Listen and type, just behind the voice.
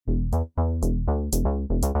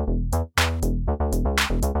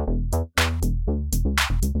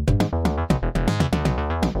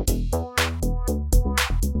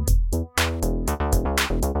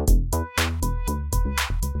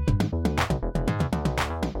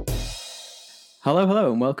Hello,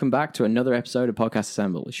 hello, and welcome back to another episode of Podcast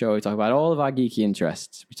Assemble, the show where we talk about all of our geeky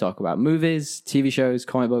interests. We talk about movies, TV shows,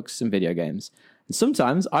 comic books, and video games. And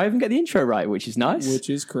sometimes I even get the intro right, which is nice. Which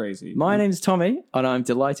is crazy. My name's Tommy, and I'm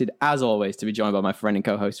delighted, as always, to be joined by my friend and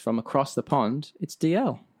co-host from across the pond. It's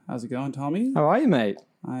DL. How's it going, Tommy? How are you, mate?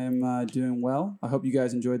 I am doing well. I hope you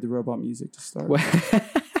guys enjoyed the robot music to start.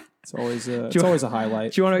 It's always a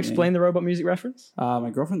highlight. Do you want to explain the robot music reference? My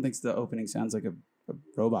girlfriend thinks the opening sounds like a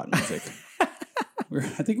robot music.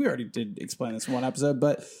 I think we already did explain this in one episode,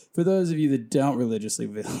 but for those of you that don't religiously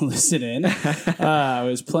listen in, I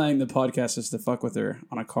was playing the podcast just to fuck with her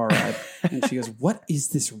on a car ride, and she goes, "What is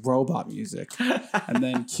this robot music?" And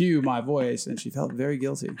then cue my voice, and she felt very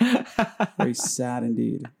guilty, very sad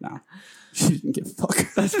indeed. No, she didn't give a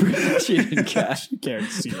fuck. That's pretty. She didn't care. She cared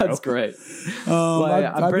zero. That's great.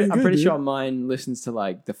 I'm pretty sure mine listens to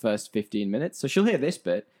like the first 15 minutes, so she'll hear this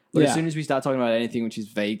bit. But as soon as we start talking about anything which is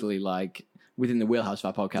vaguely like within the wheelhouse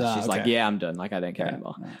of our podcast, she's like, "Yeah, I'm done. Like, I don't care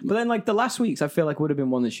anymore." But then, like the last week's, I feel like would have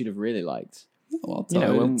been one that she'd have really liked. Well, tell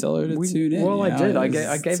her to tune in. Well, I did. I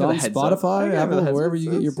gave her the heads Spotify, Apple, wherever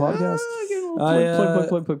you get your podcast.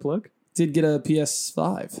 Plug. Did get a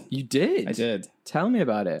PS5. You did? I did. Tell me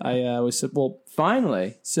about it. I was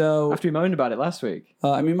finally. So after we moaned about it last week.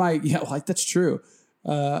 That's true.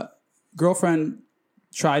 Girlfriend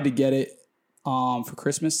tried to get it for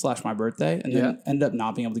Christmas / my birthday, and then ended up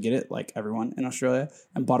not being able to get it, like everyone in Australia,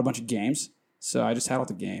 and bought a bunch of games. So I just had all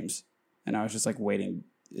the games, and I was just like waiting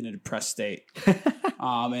in a depressed state.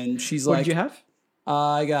 And she's like, "What did you have?"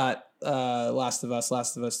 I got Last of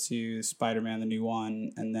Us 2, Spider-Man, the new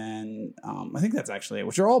one, and then I think that's actually it,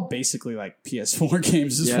 which are all basically like PS4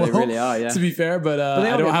 games as well. Yeah, they really are, yeah. To be fair, but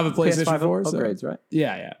I don't have a PlayStation 4. Upgrades, right?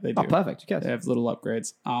 Yeah, they do. Oh, perfect. You They have little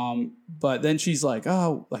upgrades. But then she's like,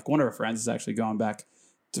 like one of her friends is actually going back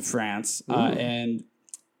to France, and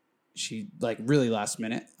she like really last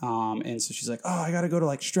minute. And so she's like, I got to go to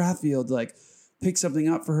like Strathfield to like pick something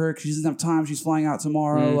up for her because she doesn't have time. She's flying out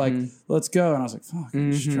tomorrow. Like, let's go. And I was like, fuck,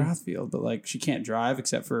 Strathfield. But like, she can't drive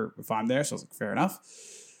except for if I'm there. So I was like, fair enough.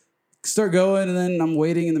 Start going, and then I'm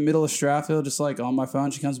waiting in the middle of Strathfield, just like on my phone.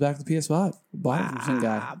 She comes back with the PS5. Buy it from some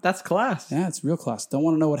guy. That's class. Yeah, it's real class. Don't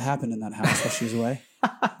want to know what happened in that house while she was away.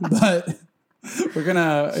 But we're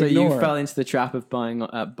gonna. So you fell into the trap of buying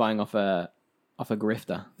off a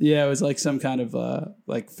grifter. Yeah, it was like some kind of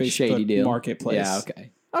like Facebook shady deal. Marketplace. Yeah,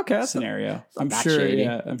 okay. Scenario. I'm sure. shady.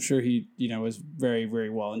 Yeah, I'm sure he was very, very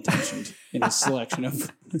well intentioned in his selection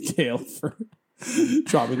of Gale for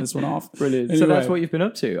dropping this one off. Brilliant. Anyway, So that's what you've been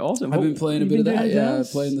up to. Awesome. I've been playing a bit of that. Yeah,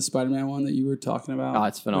 playing the Spider-Man one that you were talking about. Oh,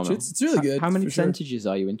 it's phenomenal. It's really good. How many percentages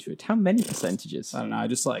are you into it? How many percentages? I don't know. I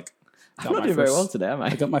just like. I'm not doing very well today, am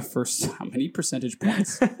I? I got my first. How many percentage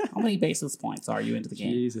points? How many basis points are you into the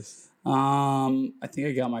game? Jesus. I think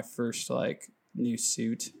I got my first like new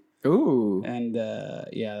suit. Ooh. And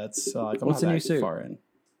that's like I'm What's not a new that suit? far in.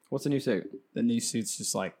 What's a new suit? The new suit's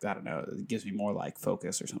just like, I don't know, it gives me more like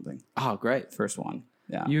focus or something. Oh, great. First one.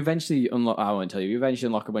 Yeah. You eventually unlock, I won't tell you, you eventually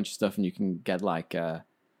unlock a bunch of stuff and you can get like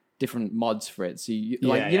different mods for it. So you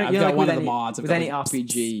I've got one of the mods. With any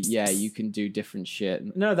RPG, you can do different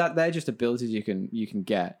shit. No, they're just abilities you can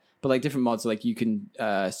get. But like different mods, like you can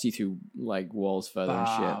see through like walls further and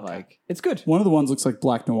shit. Okay. Like it's good. One of the ones looks like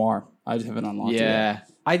Black Noir. I just haven't unlocked it yet.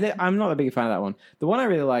 I'm not a big fan of that one. The one I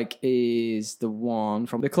really like is the one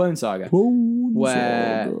from the Clone Saga,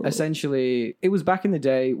 essentially it was back in the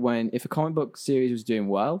day when if a comic book series was doing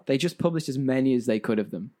well, they just published as many as they could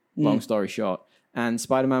of them. Long story short. And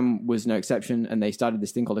Spider-Man was no exception, and they started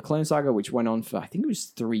this thing called the Clone Saga, which went on for, I think it was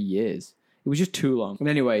 3 years. It was just too long. And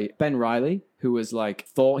anyway, Ben Reilly, who was like,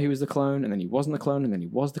 thought he was the clone, and then he wasn't the clone, and then he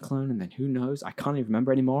was the clone, and then who knows? I can't even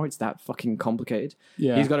remember anymore. It's that fucking complicated.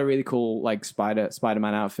 Yeah. He's got a really cool like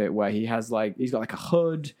Spider-Man outfit where he's got like a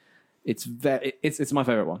hood. It's my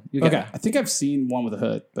favorite one. Okay. I think I've seen one with a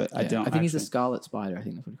hood, but I don't. I think he's the Scarlet Spider. I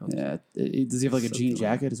think that's what he calls it. Yeah. Does he have like a jean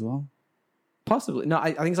jacket as well? Possibly. No,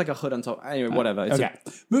 I think it's like a hood on top. Anyway, whatever.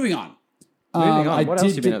 Moving on. What else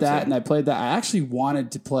did you been get up that, to? and I played that. I actually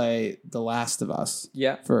wanted to play The Last of Us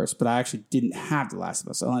first, but I actually didn't have The Last of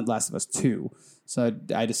Us. I only had Last of Us 2. So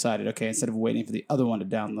I decided, okay, instead of waiting for the other one to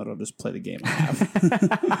download, I'll just play the game I have.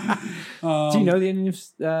 Do you know the ending of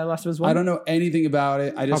Last of Us 1? I don't know anything about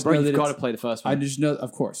it. I just know that you've got to play the first one. I just know,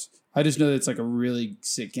 of course. I just know that it's like a really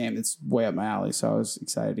sick game. It's way up my alley, so I was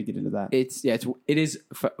excited to get into that. It is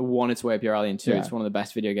one, it's way up your alley, and two, it's one of the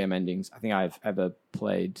best video game endings I think I've ever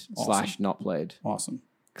played / not played. Awesome.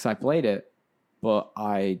 Because I played it, but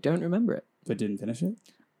I don't remember it. But didn't finish it?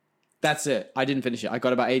 That's it. I didn't finish it. I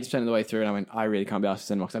got about 80% of the way through, and I went, I really can't be asked to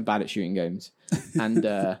cinema because I'm bad at shooting games. And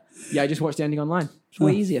I just watched the ending online. It's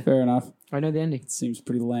way easier. Fair enough. I know the ending. It seems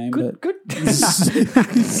pretty lame, Good. but Good.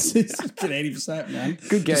 it's 80%, man.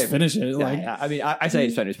 Good game. Just finish it. Yeah, Like, yeah. I mean, I say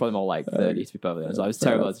it's funny. It's probably more like 30 to be perfectly honest. I was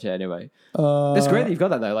fair terrible enough. at it anyway. uh, It's great that you've got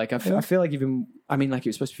that though. Like, I feel like you've been. I mean, like it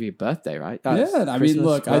was supposed to be your birthday, right? Yeah, I mean, Christmas,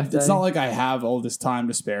 look, birthday. it's not like I have all this time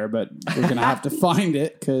to spare, but we're gonna have to find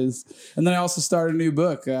it because. And then I also started a new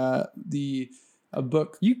book. A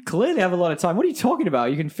book. You clearly have a lot of time. What are you talking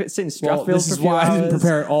about? You can sit in Stratfield This for is a few why I didn't hours.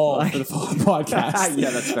 prepare it all Like- for the podcast. Yeah,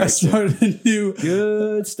 that's very I started a new.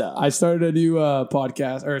 Good stuff. I started a new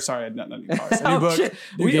podcast, or sorry, not a new podcast, a new Oh, book. shit.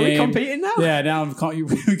 New Are we game. competing now? Yeah, now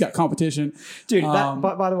we got competition. Dude, Um,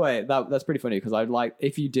 by the way, that's pretty funny because I'd like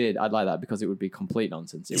if you did, I'd like that because it would be complete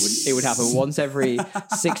nonsense. It would happen once every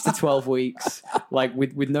 6 to 12 weeks, like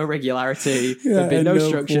with no regularity. There'd be and no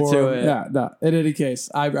structure form. to it. Yeah, no. In any case,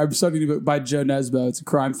 I'm starting a book by Joe Nesbo. It's a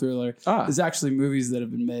crime thriller. Ah. There's actually movies that have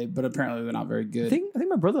been made, but apparently they're not very good. I think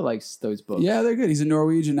my brother likes those books. Yeah, they're good. He's a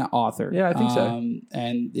Norwegian author. Yeah, I think so.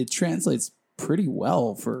 And it translates pretty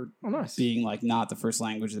well for Oh, nice. being like not the first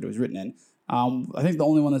language that it was written in. I think the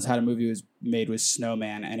only one that's had a movie was made was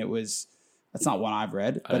Snowman, and that's not one I've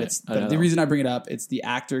read, but the reason I bring it up, it's the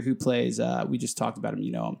actor who plays. We just talked about him,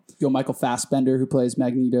 you know him. Michael Fassbender, who plays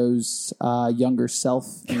Magneto's younger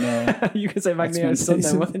self. In the You could say Magneto's son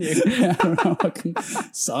then, wouldn't you? Yeah, I don't know, fucking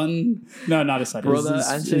son. No, not his son. Brother,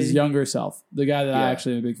 his younger self, the guy that I Yeah.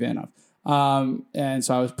 actually am a big fan of. And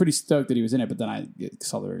so I was pretty stoked that he was in it, but then I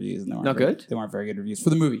saw the reviews and they weren't Not very, good? They weren't very good reviews for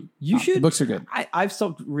the movie. You should. The books are good. I've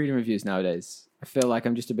stopped reading reviews nowadays. I feel like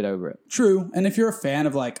I'm just a bit over it. True. And if you're a fan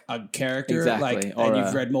of like a character, Exactly. like, Or and you've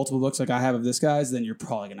a- read multiple books like I have of this guy's, then you're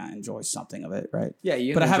probably gonna enjoy something of it, right? Yeah,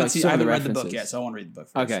 you. But I enjoy haven't seen. some I of haven't read the references. book yet, so I want to read the book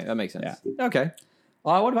first. Okay, that makes sense. Yeah. Okay.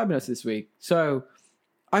 What have I been up to this week? So,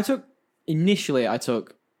 I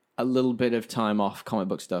took a little bit of time off comic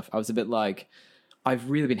book stuff. I was a bit like, I've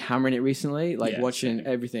really been hammering it recently, like Yeah, watching same.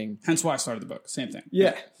 everything. Hence why I started the book. Same thing.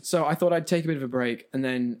 Yeah. So I thought I'd take a bit of a break, and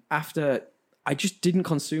then after, I just didn't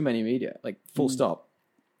consume any media, like full stop.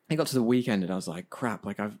 I got to the weekend and I was like, crap,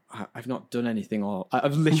 like I've not done anything, or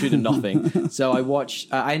I've literally done nothing. So I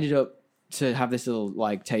watched. I ended up to have this little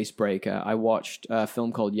like taste breaker. I watched a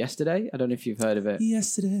film called Yesterday. I don't know if you've heard of it.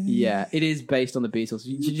 Yesterday. Yeah, it is based on the Beatles.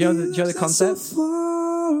 Did you know the concept? So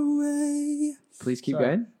far away. Please keep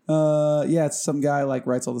Sorry. going. Yeah, it's some guy like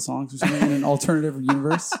writes all the songs or something in an alternative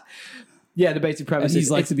universe, Yeah, the basic premise and is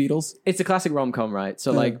he's like the Beatles. it's a classic rom-com, right?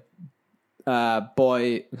 So like,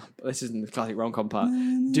 boy, this isn't the classic rom-com part.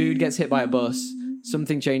 Dude gets hit by a bus.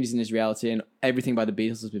 Something changes in his reality, and everything by the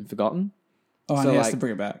Beatles has been forgotten. Oh, and So, he has like- to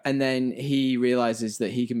bring it back. And then he realizes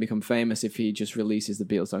that he can become famous if he just releases the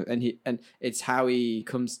Beatles songs, and it's how he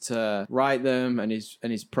comes to write them, and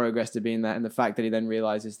his progress to being that, and the fact that he then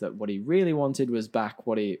realizes that what he really wanted was back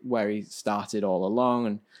where he started all along,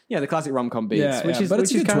 and the classic rom-com beats, Yeah, which yeah, but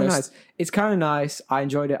it's is a good kind of twist. nice. It's kind of nice. I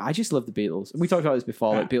enjoyed it. I just love the Beatles. We talked about this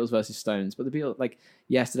before, like Yeah. Beatles versus Stones, but the Beatles, like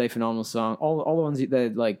Yesterday, phenomenal song. All the ones they're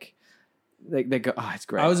like. They go. Oh, it's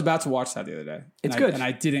great. I was about to watch that the other day. It's and good. and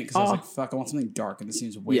I didn't because I was Oh. like, "Fuck, I want something dark," and this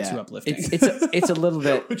seems way too uplifting. It's a little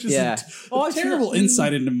bit. Which is yeah. a terrible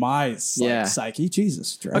insight into my Yeah. psyche.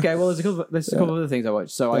 Jesus. Dre. Okay, well, there's a couple of other things I watched.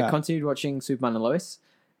 So I Yeah. continued watching Superman and Lois.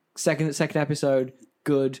 Second episode,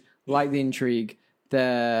 good. Like the intrigue.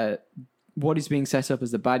 What is being set up as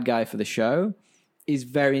the bad guy for the show is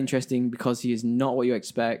very interesting because he is not what you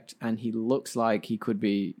expect, and he looks like he could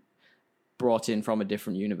be brought in from a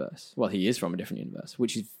different universe. Well, he is from a different universe,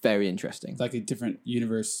 which is very interesting. Like a different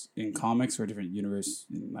universe in comics, or a different universe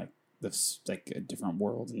in like this, like a different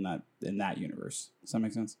world in that universe. Does that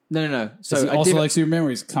make sense? No. So So also like Superman, where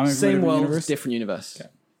he's coming from a same different world, universe. different universe. Okay.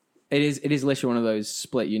 It is literally one of those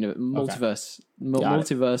split multiverse, Got it.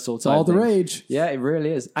 multiversal. It's all the things. rage. Yeah, it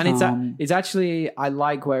really is, and it's actually I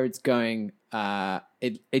like where it's going.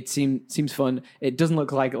 It seems fun. It doesn't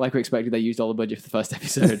look like we expected. They used all the budget for the first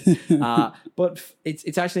episode, but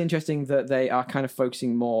it's actually interesting that they are kind of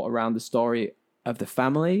focusing more around the story of the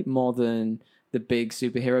family more than the big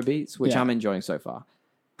superhero beats, which Yeah. I'm enjoying so far.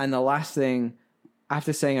 And the last thing,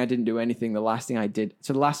 after saying I didn't do anything, the last thing I did.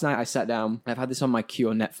 So last night I sat down. I've had this on my queue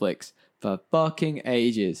on Netflix for fucking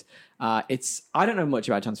ages. I don't know much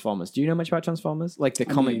about Transformers. Do you know much about Transformers? Like the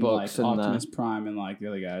comic books like and Optimus Prime and like the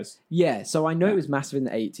other guys. yeah. So I know it was massive in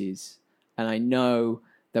the 80s, and I know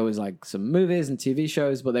there was like some movies and TV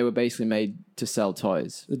shows, but they were basically made to sell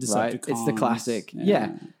toys. The Right? It's the Decepticons. classic. Yeah.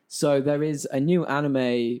 Yeah. So there is a new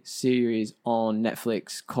anime series on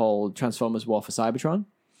Netflix called Transformers War for Cybertron.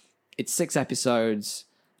 It's 6 episodes,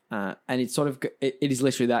 and it's sort of it is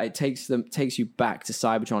literally that. It takes you back to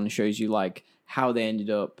Cybertron and shows you like how they ended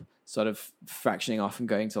up sort of fractioning off and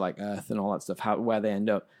going to like Earth and all that stuff, where they end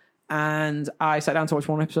up. and I sat down to watch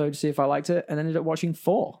one episode to see if I liked it, and ended up watching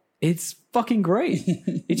 4. It's fucking great.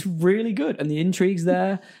 It's really good, and the intrigue's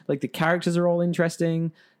there. Like the characters are all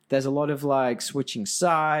interesting. There's a lot of like switching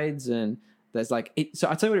sides, and there's like it. So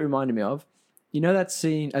I'll tell you what it reminded me of. You know that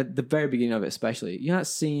scene at the very beginning of it, especially. You know that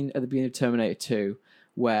scene at the beginning of Terminator 2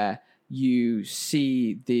 where you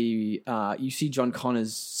see John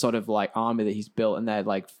Connor's sort of like army that he's built, and they're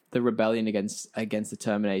like the rebellion against the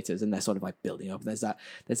Terminators, and they're sort of like building up. There's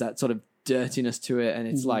that sort of dirtiness to it, and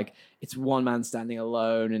it's like it's one man standing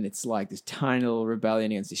alone, and it's like this tiny little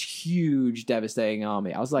rebellion against this huge, devastating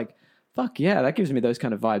army. I was like, fuck yeah, that gives me those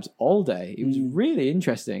kind of vibes all day. It was really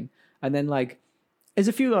interesting. And then like there's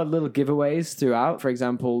a few little giveaways throughout. For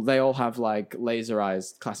example, they all have like laser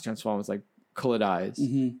eyes, classic Transformers, like colored eyes.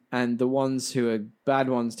 And the ones who are bad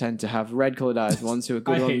ones tend to have red colored eyes. The ones who are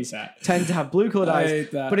good ones tend to have blue colored eyes.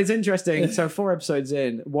 hate that. But it's interesting. So 4 episodes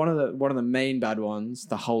in, one of the main bad ones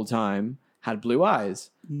the whole time had blue eyes.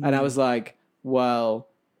 And I was like, well,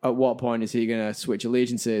 at what point is he going to switch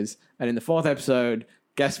allegiances? And in the 4th episode,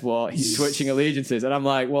 guess what? He's switching allegiances. And I'm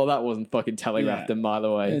like, well, that wasn't fucking telegraphed a mile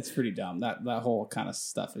away. It's pretty dumb. That whole kind of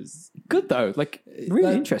stuff is good though. Like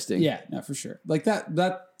really interesting. Yeah, no, for sure. Like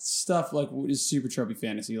that stuff like is super tropey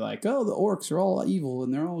fantasy. Like, oh, the orcs are all evil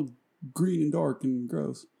and they're all green and dark and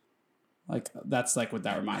gross. Like that's like what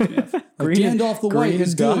that reminds me of. Like, Gandalf the White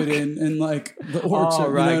is good and like the orcs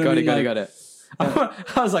are right. You know Got it. I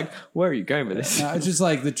was like, where are you going with this? It's just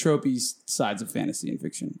like the tropey sides of fantasy and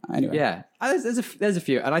fiction. Anyway. Yeah. There's a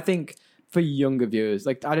few. And I think for younger viewers,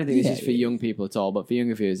 like I don't think this is for young people at all, but for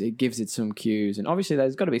younger viewers, it gives it some cues. And obviously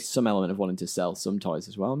there's got to be some element of wanting to sell some toys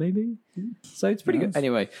as well, maybe. So it's pretty good.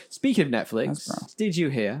 Anyway, speaking of Netflix, did you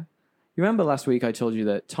hear? You remember last week I told you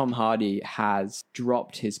that Tom Hardy has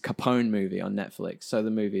dropped his Capone movie on Netflix. So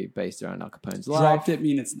the movie based around Al Capone's life. Dropped it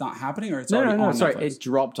mean it's not happening or it's already on sorry. Netflix? It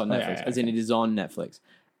dropped on Netflix, as in it is on Netflix.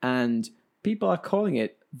 And people are calling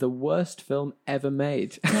it the worst film ever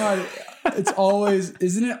made. God, it's always,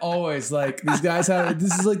 isn't it always like these guys have,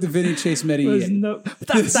 this is like the Vinny Chase Medellin. That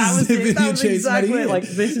was exactly it. Like,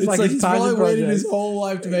 this is it's like he's his passion probably project. waited his whole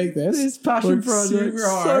life to make this. His passion Worked project. super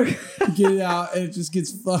hard to get it out and it just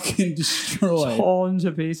gets fucking destroyed. Torn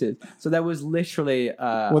to pieces. So there was literally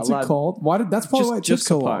what's it called? That's probably why it took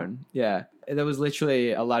so long. Yeah. There was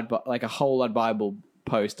literally a whole Lad Bible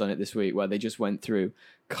post on it this week where they just went through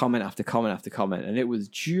comment after comment after comment, and it was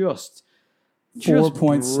just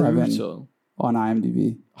 4.7 on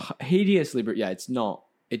IMDb. Hideously, but yeah, it's not.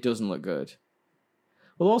 It doesn't look good.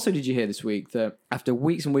 Well, also, did you hear this week that after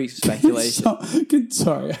weeks and weeks of speculation?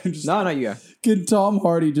 No, you go. Can Tom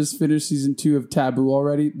Hardy just finish season 2 of Taboo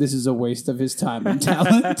already? This is a waste of his time and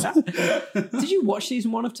talent. Did you watch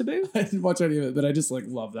season 1 of Taboo? I didn't watch any of it, but I just like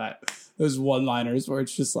love that. Those one-liners where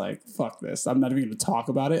it's just like, fuck this. I'm not even going to talk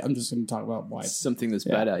about it. I'm just going to talk about why. Something that's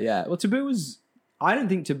better, yeah. Well, Taboo was... I don't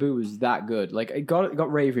think Taboo was that good. Like, it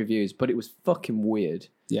got rave reviews, but it was fucking weird.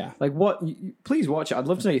 Yeah. Like, please watch it. I'd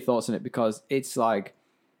love to know your thoughts on it because it's like...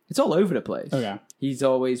 It's all over the place. Okay. He's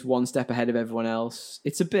always one step ahead of everyone else.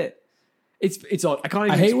 It's a bit... It's odd. I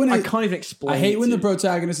can't even explain. I hate when the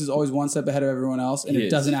protagonist is always one step ahead of everyone else, and it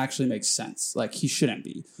doesn't actually make sense. Like he shouldn't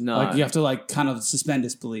be. No, like you have to like kind of suspend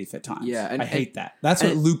disbelief at times. Yeah, and I hate that. That's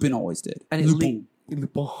what Lupin always did. And Lupin. And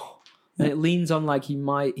it leans on like he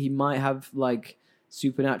might have like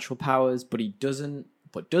supernatural powers, but he doesn't.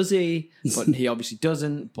 But does he? But he obviously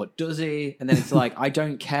doesn't. But does he? And then it's like I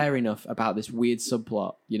don't care enough about this weird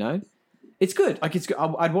subplot. You know, it's good. Like it's good.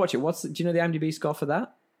 I'd watch it. Do you know the IMDb score for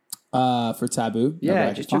that? For Taboo?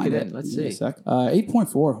 Yeah, just chuck it in. Let's see.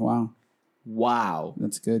 8.4. Wow.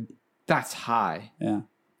 That's good. That's high. Yeah.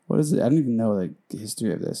 What is it? I don't even know the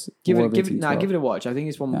history of this. Give it a watch. I think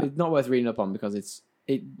it's one. Yeah. It's not worth reading up on because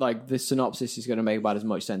like the synopsis is going to make about as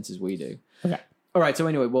much sense as we do. Okay. All right. So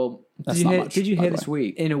anyway, well, did you hear this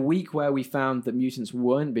week? In a week where we found that mutants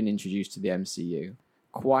weren't being introduced to the MCU,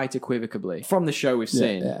 quite equivocally from the show we've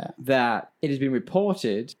seen that it has been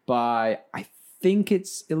reported by I think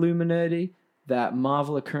it's Illuminati that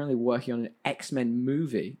Marvel are currently working on an X-Men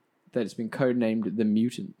movie that has been codenamed The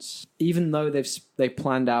Mutants. Even though they've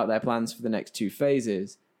planned out their plans for the next 2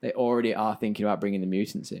 phases, they already are thinking about bringing the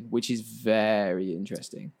mutants in, which is very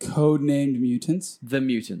interesting. Codenamed Mutants? The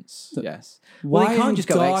Mutants, yes. Why they can't just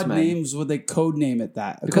go God X-Men. names would they codename it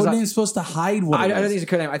that? A codename is supposed to hide what I don't think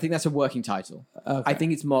it's a codename. I think that's a working title. Okay. I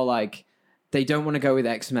think it's more like they don't want to go with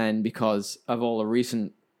X-Men because of all the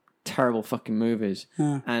recent terrible fucking movies,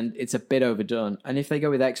 and it's a bit overdone. And if they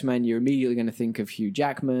go with X-Men, you're immediately going to think of Hugh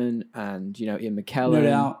Jackman and Ian McKellen. No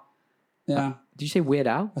doubt. Yeah. Did you say Weird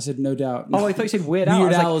Al? I said no doubt. Oh, I thought you said Weird Al.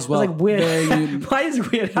 Weird I was Al like, as well. I was like, Weird. Very- Why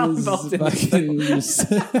is Weird Al involved in this?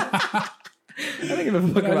 I don't give a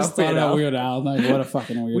fuck I just about thought Weird about Al. Weird Al. I'm like, what a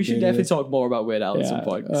fucking weird We should dude definitely he is. talk more about Weird Al at some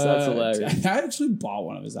point. 'Cause that's hilarious. I actually bought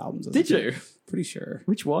one of his albums. as a Did kid. you? Pretty sure.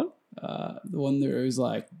 Which one? The one that was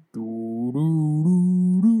like, doo, doo,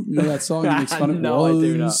 doo, doo. You know that song that makes fun of No, I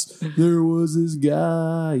do not. There was this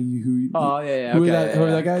guy who. Oh, yeah. Who Okay, that, who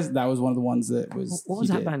yeah. that guys? That was one of the ones that was. What was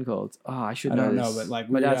he that did. band called? Oh, I should I know don't this. know, but like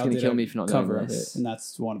My Weird dad's Al going to did kill a me for not cover knowing of this. it, and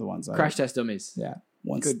that's one of the ones. Crash Test Dummies. Yeah,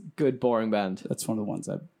 once. Good boring band. That's one of the ones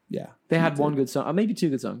I. Yeah, They had one good song, or maybe two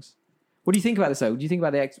good songs. What do you think about this, though? Do you think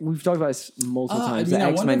about the X? We've talked about this multiple times. The I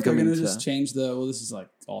wonder X-Men if they're coming going to to... just change the. Well, this is like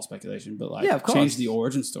all speculation, but like Yeah, of course. change the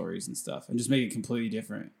origin stories and stuff, and just make it completely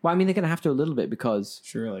different. Well, I mean, they're going to have to a little bit because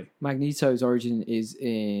Surely, Magneto's origin is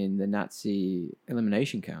in the Nazi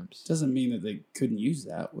elimination camps. doesn't mean that they couldn't use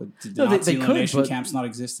that. Did No, the they Nazi could, elimination but- camps not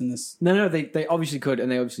exist in this? No, they obviously could,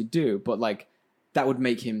 and they obviously do, but like that would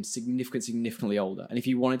make him significantly older. And if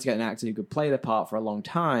you wanted to get an actor who could play the part for a long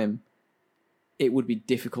time, it would be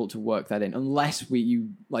difficult to work that in unless you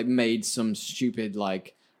like made some stupid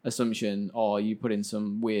like assumption or you put in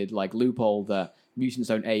some weird like loophole that mutants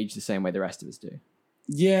don't age the same way the rest of us do.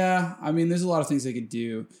 Yeah, I mean, there's a lot of things they could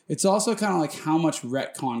do. It's also kind of like how much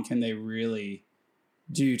retcon can they really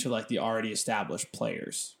do to like the already established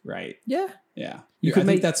players, right? Yeah. Yeah, You I could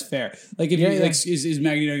think make- that's fair. Like, if Yeah, you yeah. like, is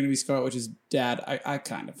Magneto going to be Scarlet Witch's dad? I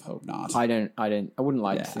kind of hope not. I wouldn't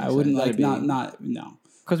like to Yeah, think I so. wouldn't That'd like be- no.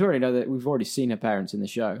 because we already know that we've already seen her parents in the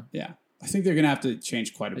show. Yeah, I think they're going to have to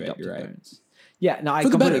change quite a bit. Adopted You're right. parents. Yeah, no, I For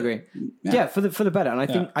the completely better. agree. Yeah. Yeah, for the better, and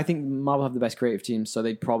Yeah. I think Marvel have the best creative team, so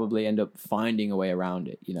they'd probably end up finding a way around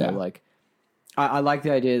it. You know, Yeah. like I like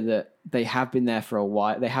the idea that they have been there for a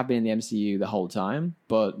while. They have been in the MCU the whole time,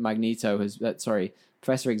 but Magneto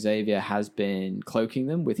Professor Xavier has been cloaking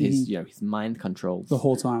them with his his mind controls The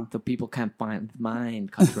whole time. So people can't find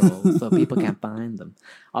mind controls, so people can't find them.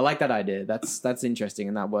 I like that idea. That's interesting,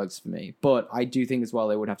 and that works for me. But I do think as well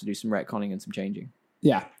they would have to do some retconning and some changing.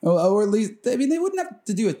 Yeah, or at least I mean they wouldn't have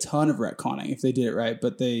to do a ton of retconning if they did it right,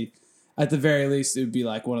 but they, at the very least, it would be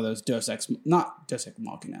like one of those not Deus Ex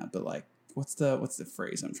Machina, but like what's the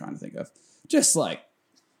phrase I'm trying to think of? Just like,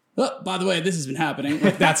 oh, by the way, this has been happening.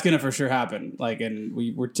 Like that's gonna for sure happen. Like, and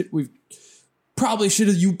we've probably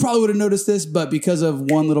you probably would have noticed this, but because of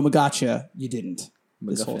one little Magacha, you didn't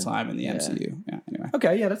this whole MacGuffin. time in the Yeah. MCU. Yeah. Anyway,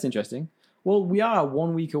 Okay, yeah, that's interesting. Well, we are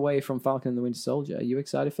 1 week away from Falcon and the Winter Soldier. Are you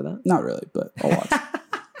excited for that? not really, but I'll watch.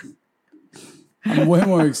 I'm way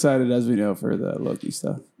more excited, as we know, for the Loki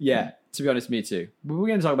stuff. Yeah, to be honest, me too. But we're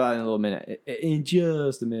going to talk about that in a little minute. In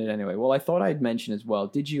just a minute, anyway. Well, I thought I'd mention as well.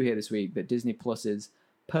 Did you hear this week that Disney Plus's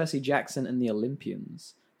Percy Jackson and the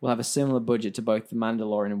Olympians will have a similar budget to both The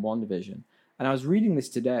Mandalorian and WandaVision? And I was reading this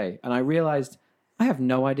today, and I realized I have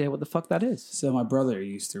no idea what the fuck that is. So my brother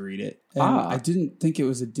used to read it, and I didn't think it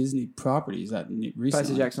was a Disney property. Is that recently?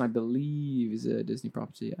 Percy Jackson, I believe, is a Disney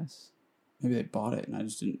property. Yes. Maybe they bought it, and I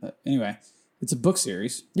just didn't. Anyway, it's a book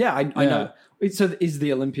series. Yeah, I Yeah. know. So is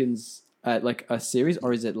the Olympians like a series,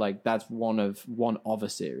 or is it like that's one of a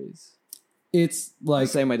series? It's The like,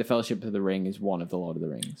 same way the Fellowship of the Ring is one of the Lord of the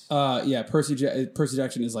Rings. yeah, Percy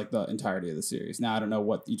Jackson is like the entirety of the series. Now I don't know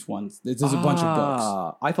what each one's. There's a bunch of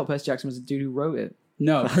books. I thought Percy Jackson was the dude who wrote it.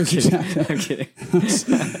 No, Percy Jackson. I'm kidding.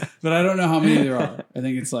 But I don't know how many there are. I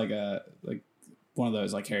think it's like one of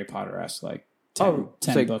those like Harry Potter-esque like 10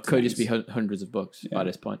 so it book could just be things. hundreds of books Yeah. by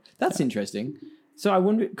this point. That's interesting. So I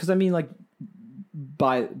wonder, because I mean, like,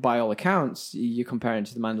 by all accounts, you're comparing it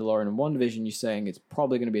to The Mandalorian and WandaVision, you're saying it's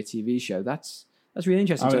probably going to be a TV show. That's really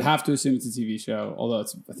interesting. I would So have to assume it's a TV show, although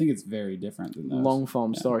I think it's very different than those. long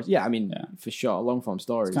form stories. Yeah, I mean, for sure, long form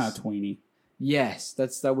stories. It's kind of tweeny. Yes,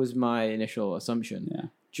 that was my initial assumption. Yeah.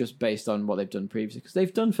 Just based on what they've done previously, because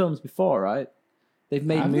they've done films before, right? They've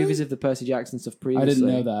made Have movies they? of the Percy Jackson stuff previously. I didn't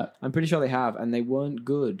know that. I'm pretty sure they have, and they weren't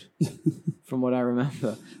good, from what I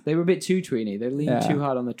remember. They were a bit too tweeny. They leaned too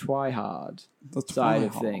hard on the twi-hard side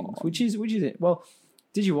of things, which is it. Well,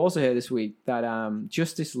 did you also hear this week that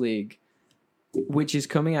Justice League, which is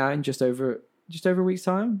coming out in just over a week's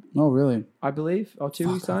time, Oh, really? I believe, or 2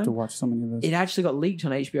 weeks I have to time, watch so many of those. it actually got leaked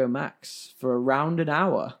on HBO Max for around an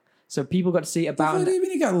hour. So people got to see about. What do you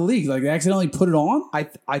mean it got leaked? Like they accidentally put it on?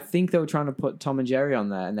 I think they were trying to put Tom and Jerry on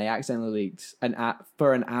there, and they accidentally leaked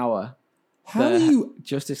for an hour. How do you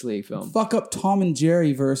Justice League film? fuck up Tom and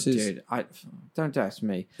Jerry versus? Dude, don't ask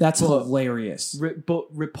me. That's But- hilarious.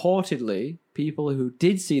 But reportedly, people who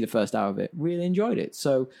did see the first hour of it really enjoyed it.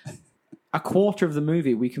 So a quarter of the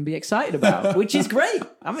movie we can be excited about, which is great.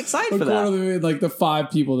 I'm excited for that. Like the 5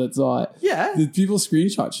 people that saw it. Yeah. Did people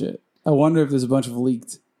screenshot shit? I wonder if there's a bunch of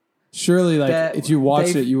leaked. Surely, like, They're- if you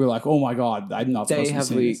watched they've- it, you were like, oh my God, I'm not supposed They to be have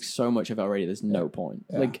seeing leaked this. so much of it already. There's no point.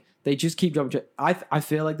 Yeah. Like they just keep dropping. I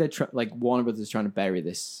feel like they're like Warner Brothers is trying to bury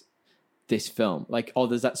this film. Like, oh,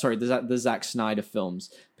 there's the Zack Snyder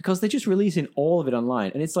films, because they're just releasing all of it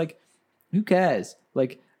online, and it's like, who cares?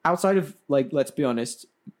 Like, outside of, like, let's be honest,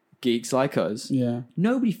 geeks like us, Yeah.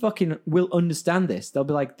 nobody fucking will understand this. They'll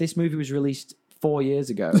be like, this movie was released 4 years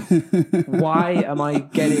ago. Why am I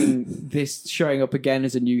getting this showing up again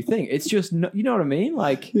as a new thing? It's just, you know what I mean?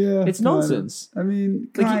 Like, Yeah, it's kind of. nonsense. I mean,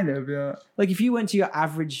 Like, kind of, yeah. Like, if you went to your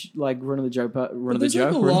average, like, run of the joke, There's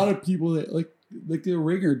like a lot of people that like the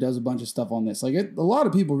Ringer does a bunch of stuff on this. Like a lot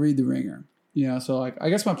of people read the Ringer, you know. So like, I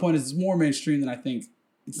guess my point is, it's more mainstream than I think.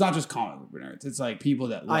 It's not just comic book nerds. It's like people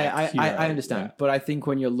that like. I understand, but I think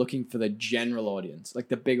when you're looking for the general audience, like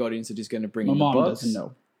the big audience that is going to bring My in the mom books, doesn't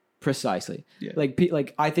know. Precisely. Yeah.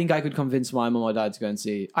 Like I think I could convince my mom or dad to go and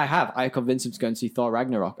see. I convinced them to go and see Thor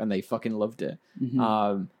Ragnarok, and they fucking loved it.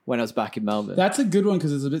 When I was back in Melbourne, That's a good one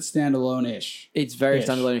because it's a bit standalone-ish. it's very ish.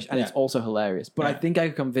 standalone, and it's Yeah. also hilarious. But I Yeah. think I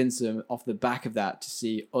could convince them off the back of that to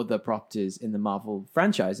see other properties in the Marvel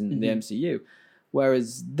franchise in the MCU.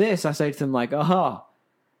 Whereas this, I say to them like, aha.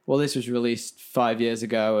 Well, this was released 5 years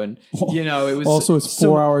ago, and you know it was Also, it's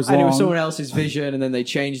 4 hours and it was long. someone else's vision, and then they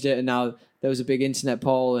changed it, and now there was a big internet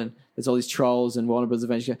poll, and there's all these trolls, and Warner Bros.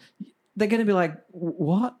 Eventually, they're going to be like,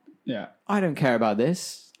 "What? Yeah. I don't care about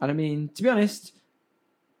this." And I mean, to be honest,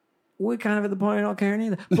 we're kind of at the point of not caring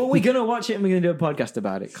either. But we're going to watch it, and we're going to do a podcast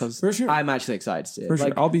about it because For sure. I'm actually excited to see it. For sure.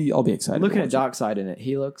 Like, I'll be excited. looking to at watch Darkseid in it,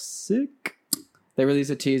 he looks sick. They released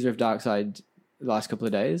a teaser of Darkseid the last couple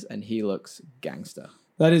of days, and he looks gangster. it.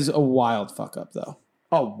 That is a wild fuck up, though.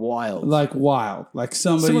 Oh, wild! Like wild. Like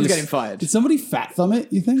Someone's just- getting fired. Did somebody fat thumb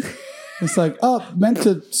it? You think? It's like, oh, meant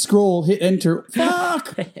to scroll, hit enter.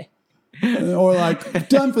 Fuck. Or like,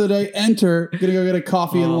 done for the day. Enter. Gonna go get a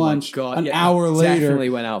coffee and Oh my lunch. God. An Yeah, hour later,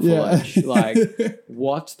 definitely went out for Yeah. lunch. Like,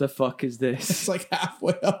 what the fuck is this? it's like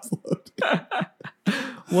halfway upload.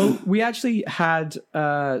 Well, we actually had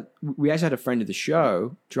a friend of the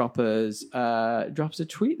show drop us a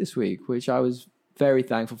tweet this week, which I was very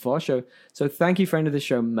thankful for. So thank you, friend of the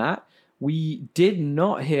show, Matt. We did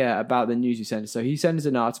not hear about the news you sent us. So he sent us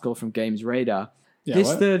an article from Games Radar. Yeah,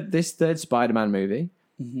 This third Spider-Man movie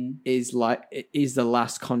is the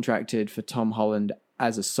last contracted for Tom Holland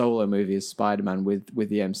as a solo movie as Spider-Man with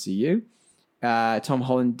the MCU. Tom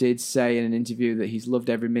Holland did say in an interview that he's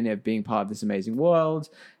loved every minute of being part of this amazing world.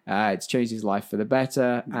 It's changed his life for the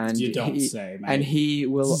better, and You don't say, man. And he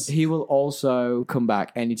will also come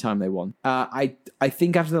back anytime they want. I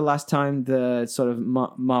think after the last time the sort of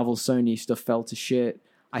Marvel Sony stuff fell to shit,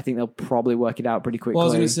 I think they'll probably work it out pretty quickly. Well, I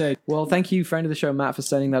was going to say, Well, thank you, friend of the show, Matt, for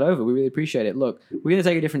sending that over. We really appreciate it. Look, we're going to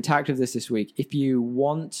take a different tact of this week. If you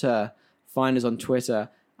want to find us on Twitter,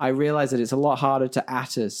 I realize that it's a lot harder to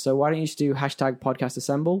at us. So why don't you just do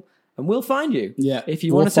 #PodcastAssemble and we'll find you. Yeah, If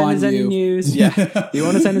you we'll want to send us find any you. news, if you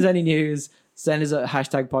want to send us any news, send us a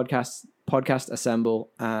 #PodcastAssemble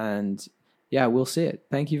and yeah, we'll see it.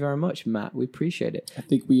 Thank you very much, Matt. We appreciate it. I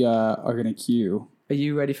think we are going to cue. Are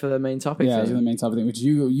you ready for the main topic? Yeah, theme? the main topic thing, which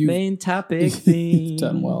you've Main topic theme.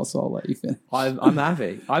 done well, so I'll let you finish. I'm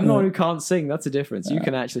happy. I'm the one who can't sing. That's a difference. You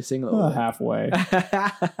can actually sing a little bit. Halfway.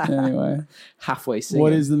 Anyway, Halfway singing.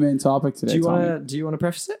 what is the main topic today, Tommy? Do you want to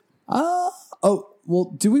preface it? Well,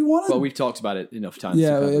 do we want to? Well, we've talked about it enough times.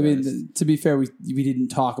 Yeah, to cover I this. mean, to be fair, we didn't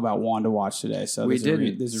talk about Wanda Watch today, so we there's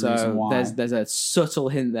didn't. there's a reason why. There's a subtle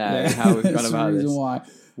hint there in how we've gone There's a about reason this. why.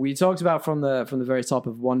 We talked about from the very top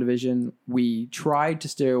of WandaVision. We tried to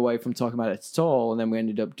steer away from talking about it at all, and then we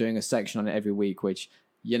ended up doing a section on it every week, which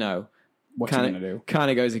What you gonna do? kind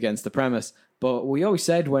of goes against the premise. But we always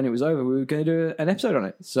said when it was over, we were going to do an episode on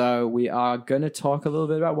it. So we are going to talk a little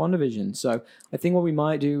bit about WandaVision. So I think what we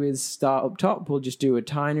might do is start up top. We'll just do a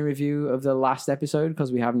tiny review of the last episode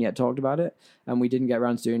because we haven't yet talked about it. And we didn't get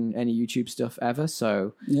around to doing any YouTube stuff ever.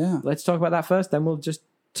 So Yeah, let's talk about that first. Then we'll just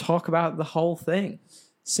talk about the whole thing.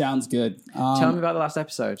 sounds good. Tell me about the last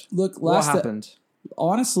episode. Look, What happened?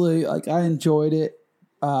 honestly, like I enjoyed it.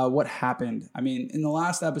 What happened? I mean, in the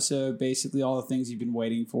last episode, basically all the things you've been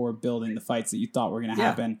waiting for, building the fights that you thought were going to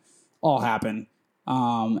happen, all happen.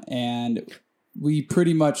 And we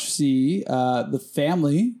pretty much see the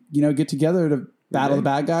family, get together to battle the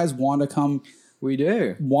bad guys. Wanda comes We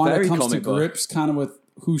do. to Very comic book. grips kind of with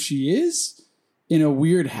who she is in a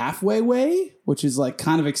weird halfway way, which is like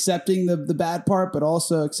kind of accepting the bad part, but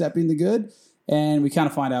also accepting the good. And we kind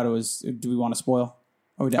of find out it was. Do we want to spoil?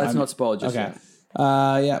 Are we Let's not spoil just Okay. yet.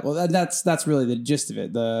 Yeah. Well, that's really the gist of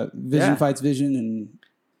it. The Vision Yeah. fights Vision, and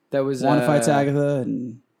There was Wanda fights Agatha,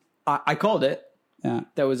 and I called it. Yeah.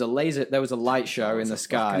 There was a light show in the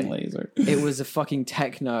sky. Laser. It was a fucking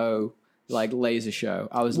techno like laser show.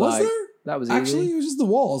 I was Was like, there? that was easy. Actually, it was just the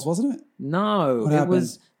walls, wasn't it? No, What it happened?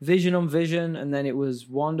 was Vision on Vision, and then it was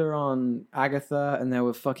Wanda on Agatha, and there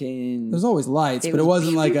were fucking. There's always lights, but it was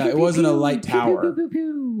wasn't pew, like pew, it pew, wasn't a pew, light pew, pew, tower. pew, pew,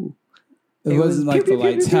 pew. It wasn't like the pew, pew,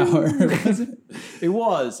 light pew, tower. pew. Was it? It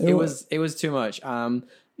was. It was too much.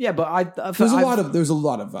 Yeah, but There's a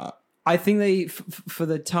lot of I think they for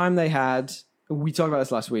the time they had. We talked about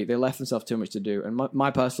this last week. They left themselves too much to do, and my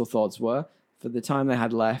personal thoughts were for the time they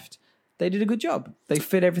had left, they did a good job. They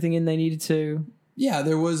fit everything in they needed to. Yeah,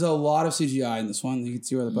 there was a lot of CGI in this one. You could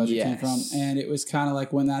see where the budget came from. Yes. And it was kind of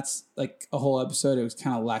like when that's like a whole episode, it was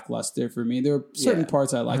kind of lackluster for me. There were certain Yeah,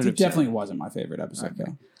 parts I liked. 100%. It definitely wasn't my favorite episode,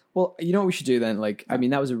 though. Well, you know what we should do then? Like, I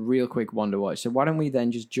mean, that was a real quick Wonder Watch. So why don't we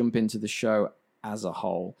then just jump into the show as a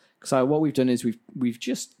whole? Because what we've done is we've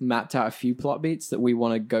just mapped out a few plot beats that we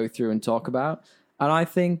want to go through and talk about. And I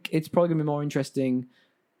think it's probably going to be more interesting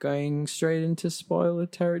going straight into spoiler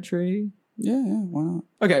territory. Yeah, why not?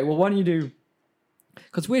 Okay, well, why don't you do...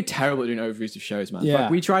 Because we're terrible at doing overviews of shows, man. Yeah.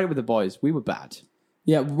 Like, we tried it with the boys. We were bad.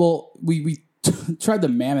 Yeah, well, we tried the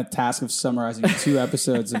mammoth task of summarizing 2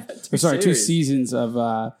 episodes of, two series. seasons of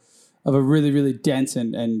a really, really dense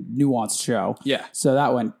and nuanced show. Yeah. So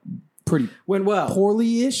that went pretty Went well.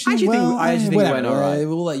 poorly-ish. I actually think it went all right.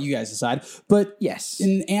 We'll let you guys decide. But Yes.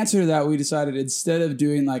 in answer to that, we decided instead of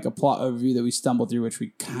doing like a plot overview that we stumbled through, which we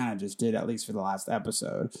kind of just did, at least for the last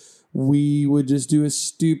episode, we would just do a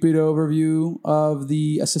stupid overview of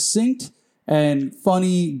a succinct and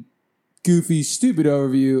funny, goofy, stupid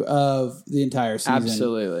overview of the entire season.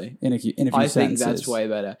 Absolutely. In a few I sentences. think that's way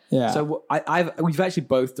better. Yeah. So we've actually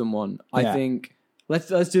both done one. I Yeah. think let's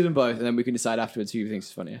do them both, and then we can decide afterwards who thinks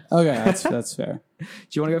is funnier. Okay, that's fair. Do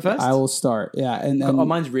you want to go first? I will start. Yeah, and Oh,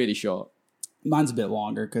 mine's really short. mine's a bit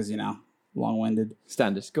longer because long-winded.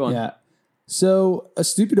 Standard. Go on. Yeah. So, a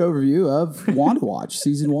stupid overview of Wanda Watch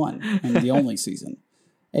season 1 and the only season.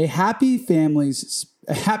 A happy family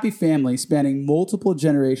spanning multiple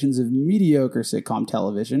generations of mediocre sitcom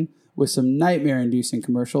television with some nightmare-inducing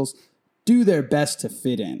commercials do their best to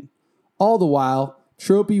fit in. All the while,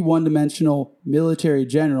 tropey one-dimensional military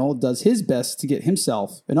general does his best to get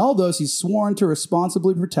himself and all those he's sworn to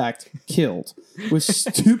responsibly protect killed with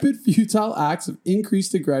stupid, futile acts of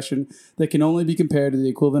increased aggression that can only be compared to the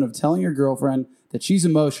equivalent of telling your girlfriend that she's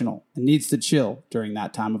emotional and needs to chill during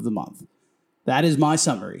that time of the month. That is my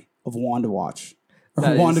summary of Wanda Watch. Or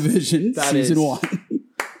WandaVision season 1.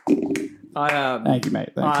 Thank you,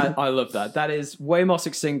 mate. Thank you. I love that. That is way more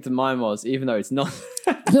succinct than mine was, even though it's not.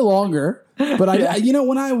 A bit longer, but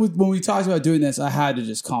when we talked about doing this, I had to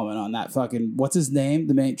just comment on that fucking what's his name,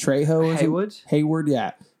 the main Trejo, Hayward,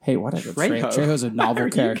 yeah. Hey, whatever. Trejo's a novel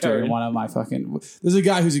character in one of my fucking. There's a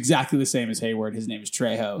guy who's exactly the same as Hayward. His name is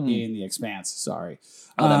Trejo in The Expanse. Sorry.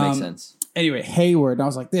 Oh, that makes sense. Anyway, Hayward, and I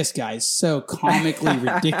was like, this guy is so comically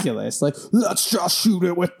ridiculous. Like, let's just shoot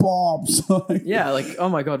it with bombs. Like, Yeah, like, oh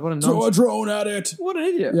my God, what a throw a nonsense. drone at it. What an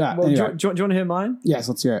idiot. Yeah, Well, anyway. do you want to hear mine? Yes,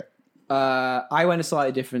 let's hear it. I went a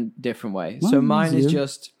slightly different way. So mine is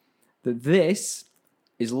just that this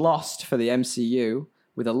is Lost for the MCU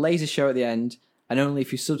with a laser show at the end, and only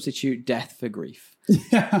if you substitute death for grief.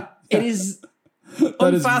 Yeah. It is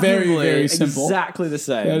That is very, very simple. Exactly the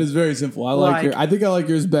same. That is very simple. I think I like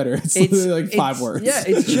yours better. It's literally like 5 words. Yeah,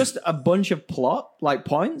 it's just a bunch of plot, like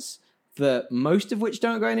points, that most of which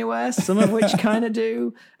don't go anywhere, some of which kind of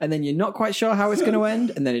do, and then you're not quite sure how it's going to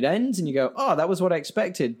end, and then it ends, and you go, oh, that was what I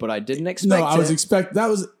expected, but I didn't expect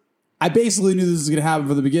it. I basically knew this was going to happen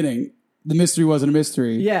from the beginning. The mystery wasn't a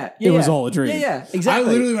mystery. It was all a dream. Yeah, exactly.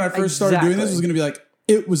 I literally, when I first started doing this, was going to be like,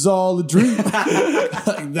 it was all a dream.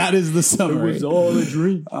 Like, that is the summary. It was all a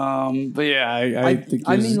dream. But yeah, I think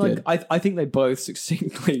yours is good. I think they both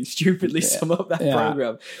succinctly, stupidly sum up that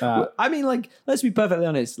program. I mean, like, let's be perfectly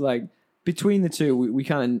honest. Like, between the two, we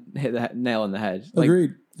kind of hit the nail on the head. Like,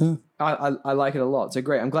 Agreed. Yeah. I like it a lot. So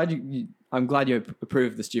great. I'm glad you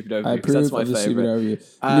approved the stupid overview. I because that's my approve of the favorite. stupid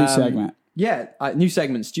overview. New segment. Yeah, new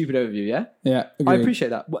segment, stupid overview. Yeah, Yeah, I agreed. appreciate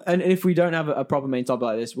that. And if we don't have a proper main topic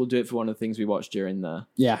like this, we'll do it for one of the things we watched during the.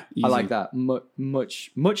 Yeah, I like that.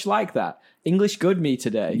 Much like that. English good me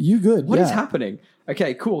today. You good? What is happening?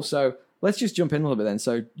 Okay, cool. So let's just jump in a little bit then.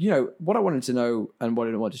 So what I wanted to know and what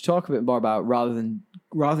I wanted to talk a bit more about, rather than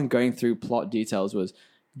going through plot details, was: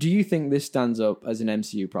 do you think this stands up as an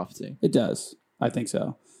MCU property? It does. I think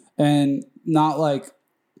so, and not like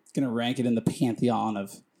it's gonna rank it in the pantheon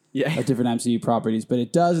of different MCU properties, but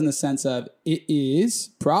it does in the sense of it is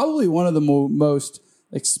probably one of the most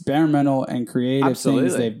experimental and creative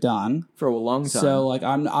things they've done for a long time. So like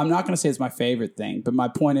I'm not going to say it's my favorite thing, but my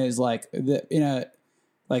point is like in a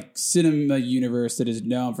like cinema universe that is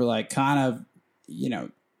known for like kind of, you know,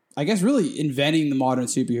 I guess really inventing the modern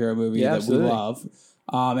superhero movie that we love.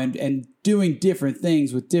 And doing different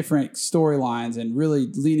things with different storylines and really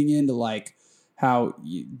leaning into like how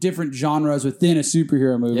different genres within a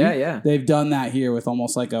superhero movie. Yeah. They've done that here with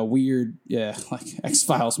almost like a weird, like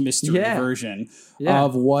X-Files mystery version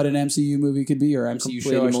of what an MCU movie could be, or MCU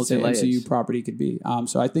show, I should say, MCU property could be.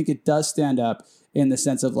 So I think it does stand up in the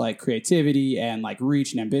sense of like creativity and like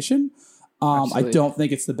reach and ambition. I don't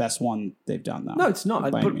think it's the best one they've done, though. No, it's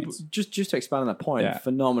not. But just to expand on that point,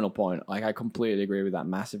 phenomenal point. Like, I completely agree with that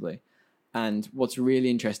massively. And what's really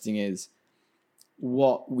interesting is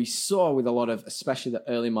what we saw with a lot of, especially the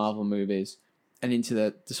early Marvel movies and into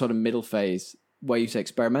the sort of middle phase, where you say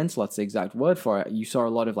experimental, that's the exact word for it. You saw a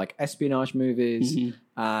lot of like espionage movies.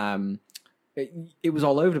 Mm-hmm. It was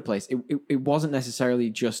all over the place. It wasn't necessarily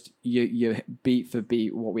just your beat for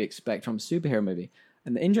beat what we expect from a superhero movie.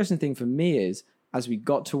 And the interesting thing for me is, as we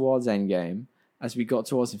got towards Endgame, as we got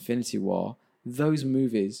towards Infinity War, those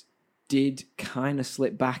movies did kind of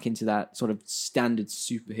slip back into that sort of standard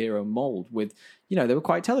superhero mold with, you know, they were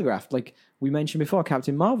quite telegraphed. Like we mentioned before,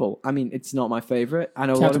 Captain Marvel. I mean, it's not my favorite. I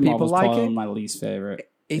know Captain a lot of people like it. My least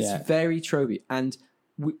favorite. It's very tropey. And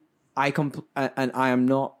I am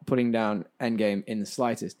not putting down Endgame in the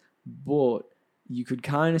slightest, but you could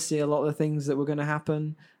kind of see a lot of the things that were going to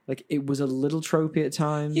happen. Like, it was a little tropey at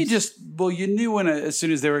times. You knew as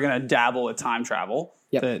soon as they were going to dabble with time travel,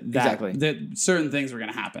 exactly, that certain things were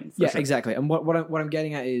going to happen. Yeah, sure. Exactly. And what I'm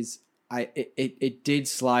getting at is, it did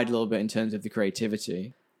slide a little bit in terms of the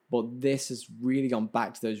creativity, but this has really gone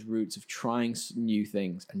back to those roots of trying new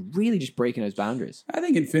things and really just breaking those boundaries. I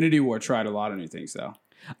think Infinity War tried a lot of new things, though.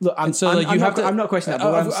 Look, I'm not questioning that,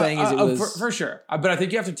 but what I'm saying is it was... For sure. But I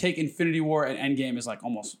think you have to take Infinity War and Endgame as like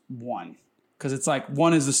almost one. Because it's like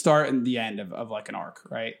one is the start and the end of like an arc,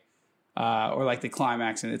 right? Or like the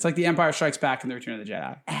climax. And it's like the Empire Strikes Back and the Return of the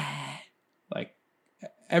Jedi. Like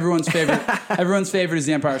everyone's favorite is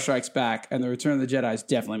the Empire Strikes Back, and the Return of the Jedi is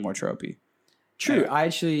definitely more tropey. True. I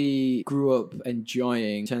actually grew up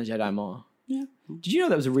enjoying Return of the Jedi more. Yeah. Did you know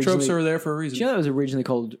that was originally... Tropes are there for a reason. Did you know that was originally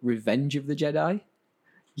called Revenge of the Jedi?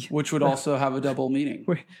 Which would also have a double meaning.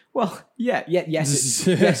 Well, yes,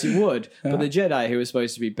 it would. Yeah. But the Jedi, who are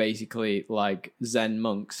supposed to be basically like Zen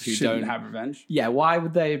monks who don't have revenge. Yeah, why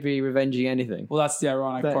would they be revenging anything? Well, that's the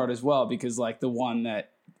ironic part as well, because like the one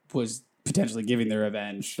that was potentially giving the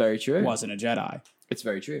revenge, very true, wasn't a Jedi. It's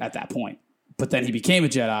very true at that point. But then he became a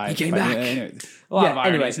Jedi. He came back. Anyway, a lot of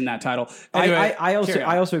ironies in that title. Anyway, I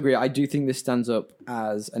also agree. I do think this stands up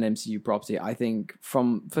as an MCU property. I think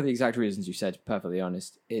for the exact reasons you said, perfectly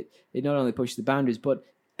honest, it not only pushes the boundaries, but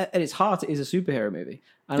at its heart, it is a superhero movie.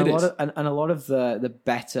 And a lot of the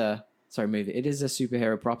better movie. It is a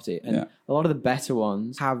superhero property, and a lot of the better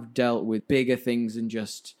ones have dealt with bigger things than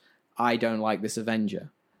just I don't like this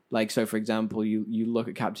Avenger. Like, so for example, you look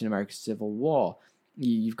at Captain America: Civil War.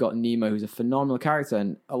 You've got Nemo, who's a phenomenal character,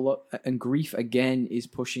 and Grief again is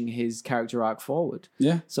pushing his character arc forward.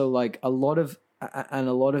 Yeah. So like a lot of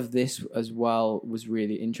this as well was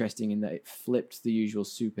really interesting in that it flipped the usual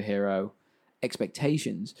superhero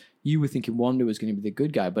expectations. You were thinking Wanda was going to be the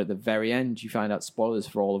good guy, but at the very end, you find out, spoilers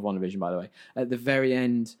for all of WandaVision, by the way. At the very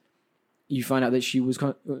end, you find out that she was,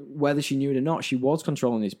 whether she knew it or not, she was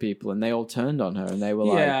controlling these people, and they all turned on her, and they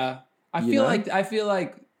were I feel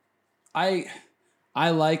like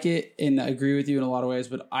I like it and agree with you in a lot of ways,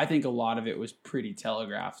 but I think a lot of it was pretty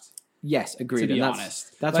telegraphed. Yes, agreed. To be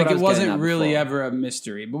honest, that's like what it wasn't really ever a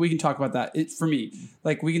mystery. But we can talk about that. For me,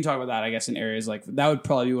 like we can talk about that. I guess in areas like that would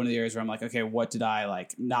probably be one of the areas where I'm like, okay, what did I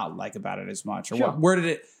like not like about it as much, or where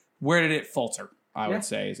did it falter? I would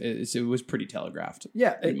say it was pretty telegraphed.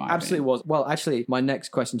 Yeah, it absolutely was. Well, actually, my next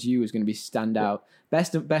question to you is going to be standout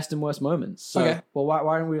best and worst moments. So, okay. Well,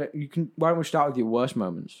 why don't we start with your worst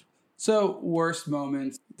moments? So worst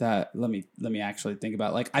moments that let me actually think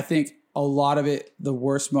about. Like I think a lot of it, the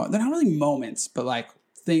worst they're not really moments, but like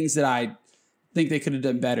things that I think they could have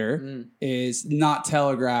done better is not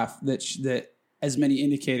telegraph that as many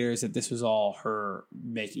indicators that this was all her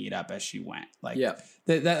making it up as she went. Like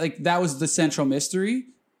that was the central mystery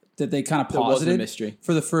that they kind of posited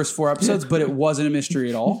for the first 4 episodes, but it wasn't a mystery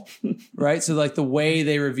at all. Right. So like the way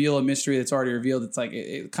they reveal a mystery that's already revealed, it's like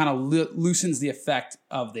it kind of loosens the effect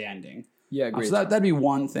of the ending. Yeah. Agreed. So that'd be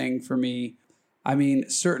one thing for me. I mean,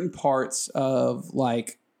 certain parts of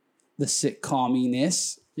like the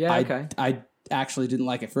sitcominess, I actually didn't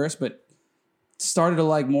like at first, but started to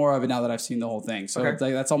like more of it now that I've seen the whole thing. So Okay. it's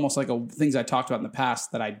like, that's almost like things I talked about in the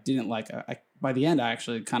past that I didn't like. By the end, I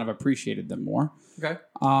actually kind of appreciated them more. Okay.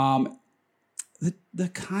 The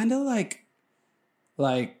kind of like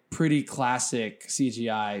pretty classic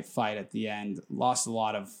CGI fight at the end lost a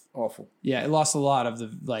lot of Awful. it lost a lot of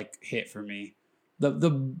the like hit for me.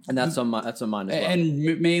 And that's on mine as well.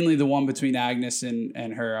 And mainly the one between Agnes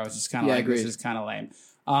and her. I was just kind of like, this is kind of lame.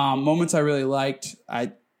 Moments I really liked.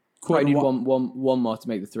 I need one more to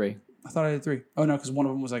make the 3. I thought I did 3. Oh no, because one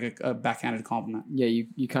of them was like a backhanded compliment. Yeah,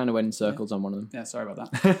 you kind of went in circles on one of them. Yeah, sorry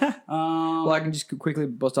about that. Well, I can just quickly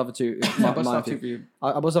bust off a 2. Bust off 2 for you.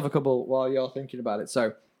 I'll bust off a couple while you're thinking about it.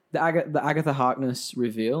 So the Agatha Harkness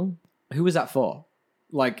reveal, who was that for?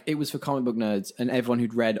 Like, it was for comic book nerds and everyone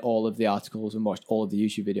who'd read all of the articles and watched all of the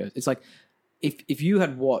YouTube videos. It's like, if you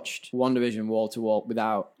had watched WandaVision wall to wall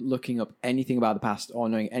without looking up anything about the past or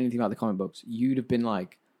knowing anything about the comic books, you'd have been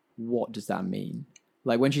like, what does that mean?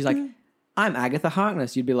 Like, when she's like, I'm Agatha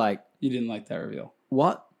Harkness, you'd be like, you didn't like that reveal.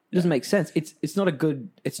 What? It doesn't make sense. It's not a good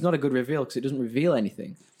reveal because it doesn't reveal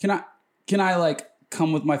anything. Can I like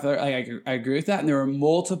come with my third? I agree with that. And there were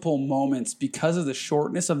multiple moments because of the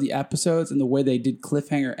shortness of the episodes and the way they did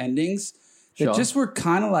cliffhanger endings that just were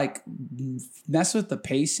kind of like mess with the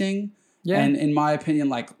pacing. Yeah. And in my opinion,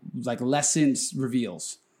 like lessons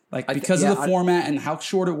reveals. Like because of the format and how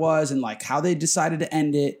short it was and like how they decided to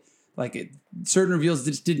end it. Like certain reveals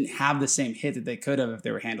just didn't have the same hit that they could have if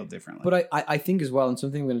they were handled differently. But I think as well, and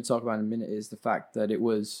something we're going to talk about in a minute, is the fact that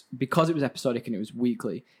because it was episodic and it was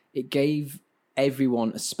weekly, it gave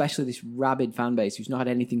everyone, especially this rabid fan base who's not had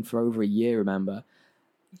anything for over a year, remember,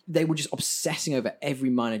 they were just obsessing over every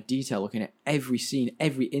minor detail, looking at every scene,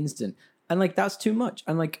 every instant. And like, that's too much.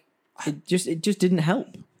 And like, it just didn't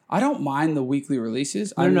help. I don't mind the weekly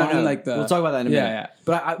releases. No. Like we'll talk about that in a minute. Yeah.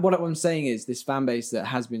 But what I'm saying is this fan base that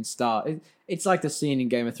has been it's like the scene in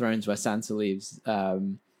Game of Thrones where Sansa leaves,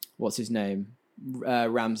 what's his name?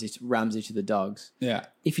 Ramsay to the dogs. Yeah.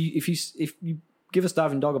 If you give a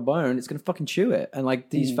starving dog a bone, it's going to fucking chew it. And like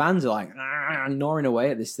these fans are like gnawing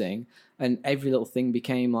away at this thing. And every little thing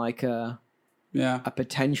became like a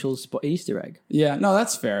potential Easter egg. Yeah, no,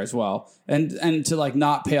 that's fair as well. And to like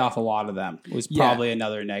not pay off a lot of them was probably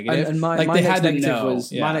another negative. And my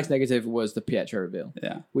next negative was the Pietro reveal.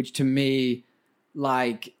 Yeah, which to me,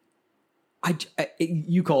 like,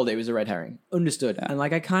 you called it was a red herring. Understood. Yeah. And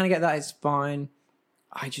like I kind of get that. It's fine.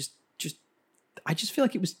 I just feel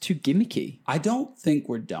like it was too gimmicky. I don't think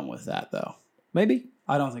we're done with that though. Maybe.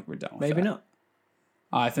 I don't think we're done with that. Maybe not.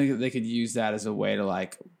 I think that they could use that as a way to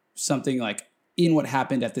like something like in what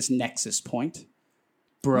happened at this nexus point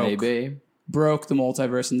broke the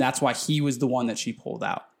multiverse, and that's why he was the one that she pulled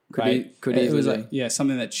out. It was like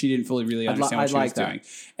something that she didn't fully really understand what she was doing.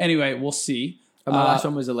 Anyway, we'll see. And my last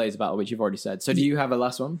one was a laser battle, which you've already said. So do you have a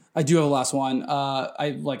last one? I do have a last one.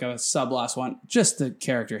 I like a sub last one. Just the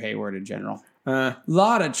character Hayward in general. A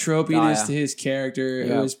lot of tropiness to his character.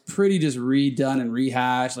 Yeah. It was pretty just redone and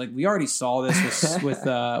rehashed. Like we already saw this with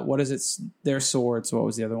what is it? Their swords. What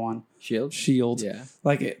was the other one? Shield. Yeah.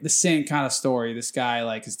 Like the same kind of story. This guy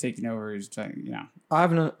like is taking over. He's trying, you know. I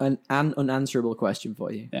have an unanswerable question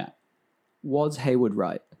for you. Yeah. Was Hayward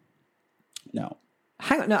right? No.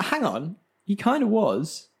 Hang on. He kind of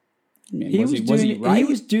was. I mean, was he right? He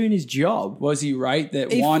was doing his job. Was he right that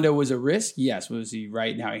Wanda was a risk? Yes. Was he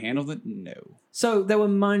right in how he handled it? No. So there were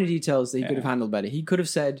minor details that he could have handled better. He could have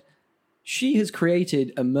said, she has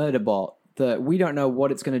created a murder bot that we don't know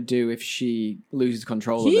what it's going to do if she loses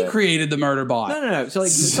control of it. He created the murder bot. No. So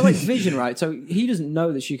like Vision, right? So he doesn't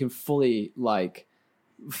know that she can fully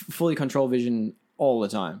control Vision all the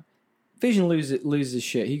time. Vision loses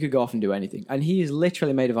shit. He could go off and do anything. And he is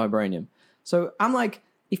literally made of vibranium. So I'm like,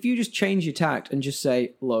 if you just change your tact and just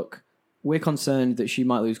say, look, we're concerned that she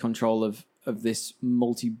might lose control of this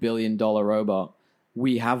multi-billion-dollar robot.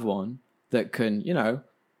 We have one that can,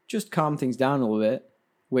 just calm things down a little bit.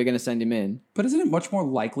 We're going to send him in. But isn't it much more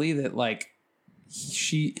likely that,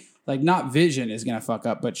 she, not Vision is going to fuck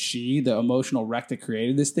up, but she, the emotional wreck that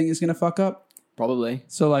created this thing, is going to fuck up? Probably.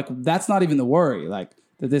 So, that's not even the worry.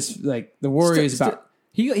 The worry is about...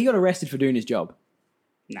 He got arrested for doing his job.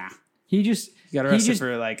 Nah. He got arrested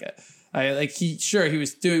for he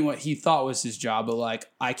was doing what he thought was his job, but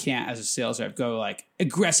I can't as a sales rep go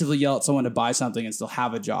aggressively yell at someone to buy something and still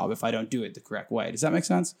have a job if I don't do it the correct way. Does that make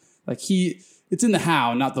sense? It's in the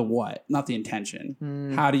how, not the what, not the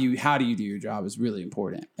intention. How do you do your job is really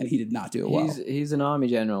important, and he did not do it well. He's an army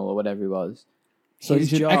general or whatever he was. So he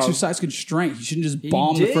should exercise constraint. He shouldn't just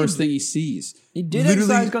bomb the first thing he sees. He did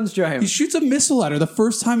exercise constraint. He shoots a missile at her the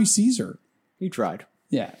first time he sees her. He tried.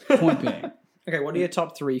 Yeah, point being. Okay, what are your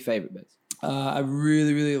top 3 favorite bits? I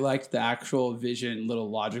really, really liked the actual Vision little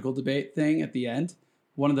logical debate thing at the end.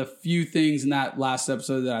 One of the few things in that last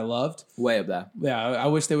episode that I loved. Way up there. Yeah, I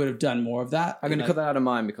wish they would have done more of that. I'm going to cut that out of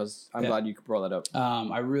mine because I'm glad you brought that up.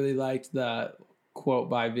 I really liked the quote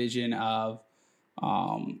by Vision of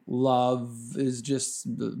love is just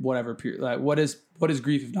whatever. Like, what is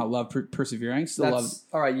grief if not love persevering? Still love.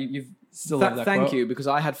 All right, you've still love that thank quote. you, because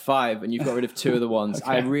I had 5 and you've got rid of 2 of the ones.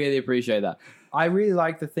 Okay. I really appreciate that. I really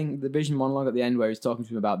like the Vision monologue at the end where he's talking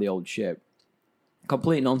to him about the old ship.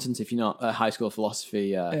 Complete nonsense if you're not a high school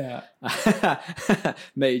philosophy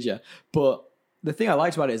major. But the thing I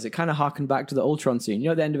liked about it is it kind of harkened back to the Ultron scene. You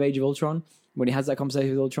know, at the end of Age of Ultron, when he has that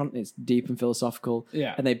conversation with Ultron, it's deep and philosophical.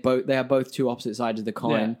 Yeah. And they are both two opposite sides of the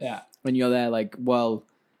coin. Yeah. And you're there like, well,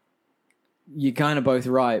 you're kind of both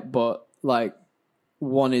right, but like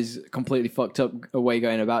one is completely fucked up a way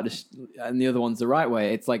going about this, and the other one's the right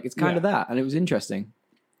way. It's like, it's kind of that. And it was interesting.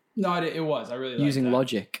 No, it was. I really liked using that.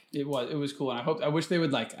 logic. It was cool, and I wish they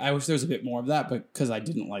would I wish there was a bit more of that, but because I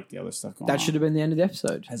didn't like the other stuff going on. That should have been the end of the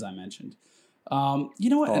episode, as I mentioned. You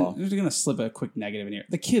know what? And I'm just gonna slip a quick negative in here.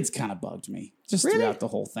 The kids kind of bugged me just throughout the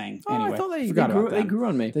whole thing. Oh, anyway, I thought they grew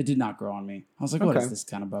on me. They did not grow on me. I was like, what is this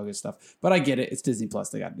kind of bogus stuff? But I get it. It's Disney Plus.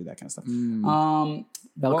 They got to do that kind of stuff.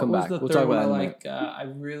 They'll come back. We'll talk about that. I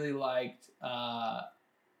really liked.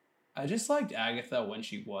 I just liked Agatha when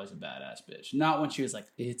she was a badass bitch. Not when she was like,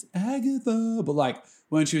 it's Agatha, but like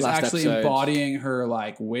when she was actually embodying her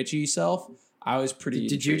like witchy self. I was pretty.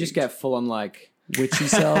 Did you just get full on like witchy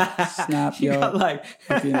self? Snap, you yo. got like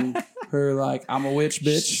fucking her like, I'm a witch,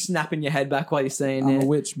 bitch. Snapping your head back while you're saying I'm a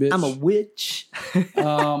witch, bitch. I'm a witch.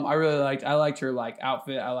 I liked her like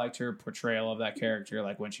outfit. I liked her portrayal of that character,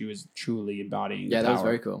 like when she was truly embodying. Yeah, the that power. was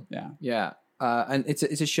very cool. Yeah. And it's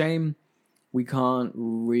a shame we can't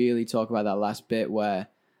really talk about that last bit where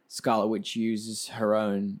Scarlet Witch uses her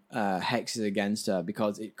own hexes against her,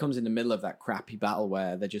 because it comes in the middle of that crappy battle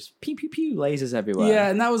where they're just pew pew pew lasers everywhere. Yeah,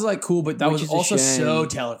 and that was like cool, but that was also so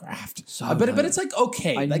telegraphed. But it's like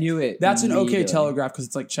okay, I knew it. That's an okay telegraph because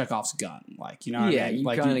it's like Chekhov's gun, like you know. What I mean? You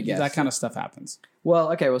like kind of guess that kind of stuff happens.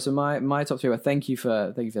 Well, okay. Well, so my top 3 were thank you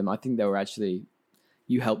for them. I think they were actually,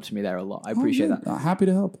 you helped me there a lot. I appreciate that. Happy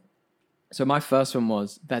to help. So my first one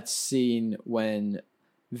was that scene when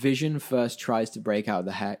Vision first tries to break out of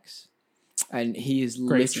the hex, and he is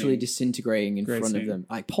literally disintegrating in front of them.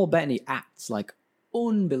 Like Paul Bettany acts like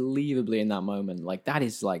unbelievably in that moment. Like that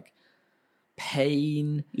is like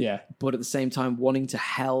pain, but at the same time wanting to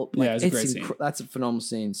help. Like, it's a great scene. That's a phenomenal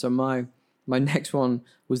scene. So my next one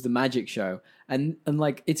was the magic show, and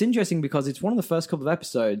like it's interesting because it's one of the first couple of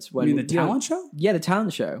episodes when you mean the talent show. Yeah, the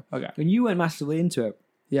talent show. Okay, and you went massively into it.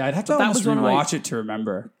 Yeah, I'd have to almost rewatch it to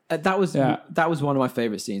remember. That was one of my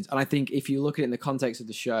favorite scenes, and I think if you look at it in the context of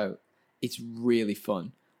the show, it's really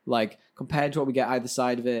fun. Like compared to what we get either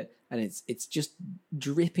side of it, and it's just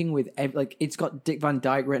dripping with like it's got Dick Van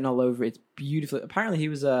Dyke written all over it. It's beautiful. Apparently, he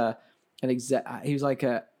was an exec. He was like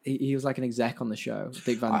an exec on the show.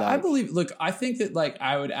 Dick Van Dyke. I believe. Look, I think that like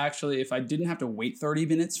I would actually, if I didn't have to wait 30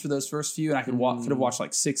 minutes for those first few, and I could have watched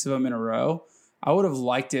like 6 of them in a row. I would have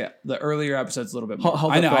liked it, the earlier episodes a little bit more.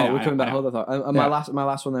 Hold that thought. We're coming back. Hold that thought. My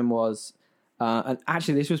last one then was, and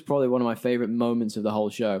actually this was probably one of my favorite moments of the whole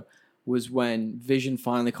show, was when Vision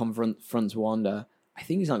finally confronts Wanda. I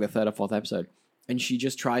think he's like the 3rd or 4th episode, and she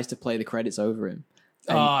just tries to play the credits over him.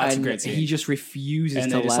 And, that's a great scene. He just refuses to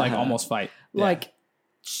and they just let like her. Almost fight. Like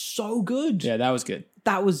so good. Yeah, that was good.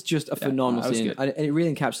 That was just a phenomenal scene, and it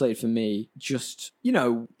really encapsulated for me just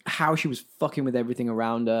how she was fucking with everything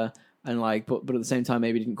around her. And like, but at the same time,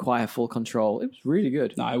 maybe didn't quite have full control. It was really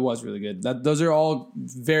good. No, it was really good. Those are all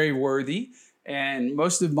very worthy, and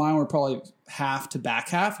most of mine were probably half to back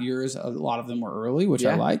half. Yours, a lot of them were early, which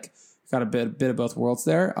I like. Got a bit of both worlds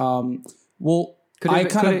there. Well, could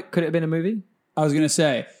it have been a movie? I was gonna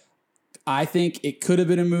say, I think it could have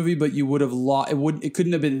been a movie, but you would have lost. It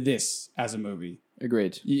couldn't have been this as a movie.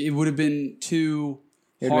 Agreed. It would have been too.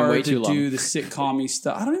 Hard to do the sitcom-y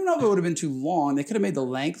stuff. I don't even know if it would have been too long. They could have made the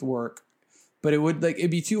length work, but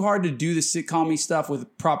it'd be too hard to do the sitcom-y stuff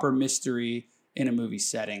with proper mystery in a movie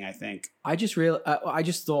setting. I think. I just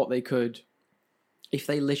thought they could, if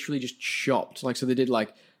they literally just chopped, like so they did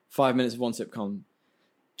like 5 minutes of one sitcom,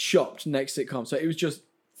 chopped next sitcom, so it was just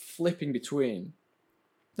flipping between.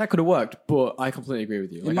 That could have worked, but I completely agree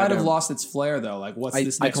with you. It might have lost its flair, though. Like, what's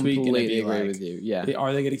this next week going to be like? I completely agree with you, yeah.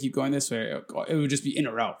 Are they going to keep going this way? It would just be in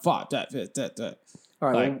a row. All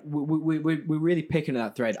right, we're really picking at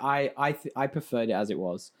that thread. I preferred it as it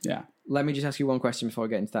was. Yeah. Let me just ask you one question before I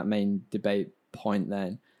get into that main debate point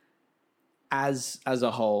then. As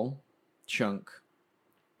a whole chunk,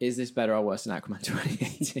 is this better or worse than Aquaman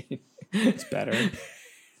 2018? It's better.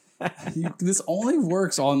 This only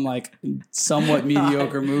works on like somewhat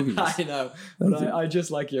mediocre movies. I know, but I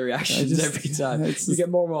just like your reactions every time. You get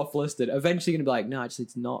more and more flustered. Eventually, you're gonna be like, no, actually,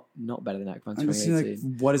 it's not better than Aquaman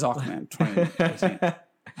 2018. Like, what is Aquaman 2018?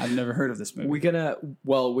 I've never heard of this movie.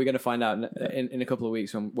 We're gonna find out in a couple of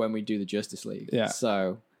weeks when we do the Justice League. Yeah.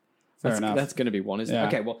 So Fair enough. That's going to be one, isn't it?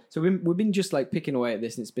 Okay, well, so we've been just like picking away at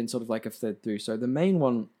this, and it's been sort of like a thread through. So the main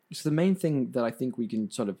thing that I think we can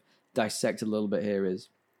sort of dissect a little bit here is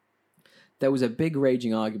there was a big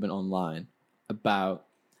raging argument online about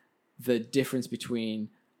the difference between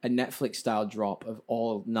a Netflix style drop of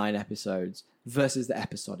all 9 episodes versus the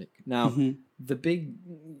episodic. Now, the big,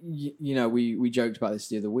 we joked about this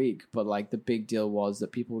the other week, but like the big deal was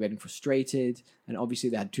that people were getting frustrated, and obviously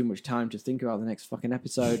they had too much time to think about the next fucking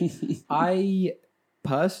episode. I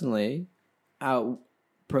personally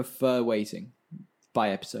prefer waiting by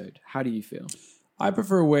episode. How do you feel? I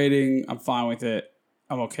prefer waiting. I'm fine with it.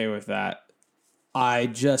 I'm okay with that. I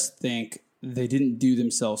just think they didn't do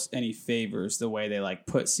themselves any favors the way they like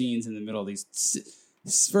put scenes in the middle of these.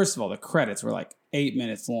 First of all, the credits were like 8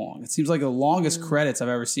 minutes long. It seems like the longest credits I've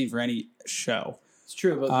ever seen for any show. It's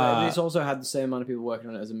true, but this also had the same amount of people working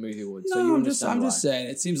on it as a movie would. So I'm just saying.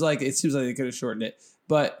 It seems like they could have shortened it,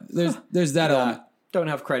 but there's that element. Don't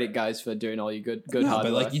have credit, guys, for doing all your good hard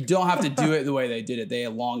but work. Like you don't have to do it the way they did it. They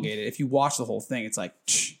elongate it. If you watch the whole thing, it's like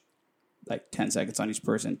 10 seconds on each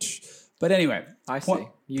person. But anyway, see.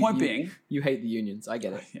 Point being, you hate the unions. I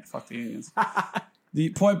get it. Yeah, fuck the unions. The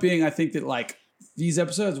point being, I think that like these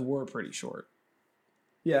episodes were pretty short.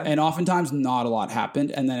 Yeah. And oftentimes not a lot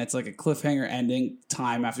happened. And then it's like a cliffhanger ending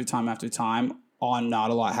time after time after time on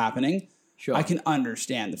not a lot happening. Sure. I can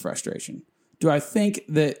understand the frustration. Do I think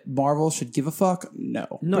that Marvel should give a fuck?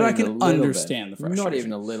 No. But I can understand the frustration. Not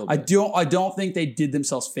even a little bit. I don't think they did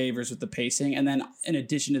themselves favors with the pacing. And then in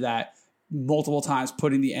addition to that, multiple times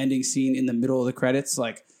putting the ending scene in the middle of the credits,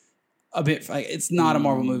 like a bit, like, it's not a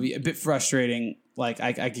Marvel movie, a bit frustrating. Like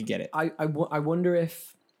I could get it. I wonder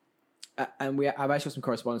if, and I've actually got some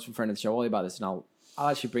correspondence from a friend of the show, Ollie, about this, and I'll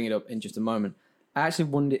actually bring it up in just a moment. I actually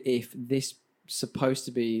wonder if this was supposed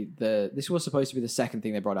to be the second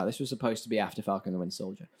thing they brought out. This was supposed to be after Falcon and the Winter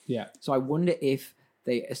Soldier. Yeah. So I wonder if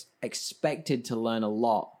they expected to learn a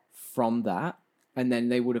lot from that, and then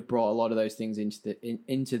they would have brought a lot of those things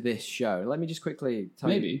into this show. Let me just quickly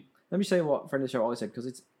tell you. Let me say what friend of the show Ollie said, because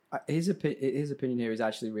it's his opinion here is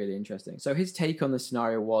actually really interesting. So his take on the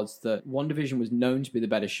scenario was that WandaVision was known to be the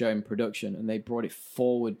better show in production, and they brought it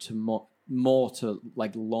forward to more to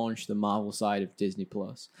like launch the Marvel side of Disney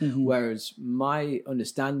Plus. Whereas my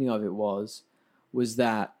understanding of it was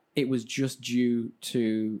that it was just due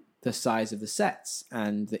to the size of the sets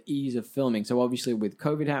and the ease of filming. So obviously with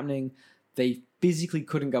COVID happening, they physically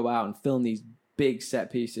couldn't go out and film these big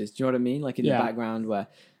set pieces. Do you know what I mean? Like in the background where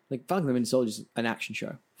like Falcon and the Winter Soldier is an action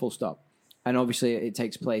show, full stop. And obviously it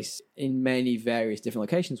takes place in many various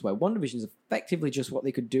different locations, where WandaVision is effectively just what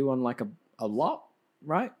they could do on like a lot,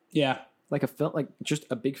 right? Yeah. Like a film, like just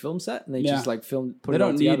a big film set, and they just like put it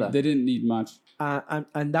all together. They didn't need much.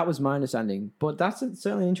 And that was my understanding. But that's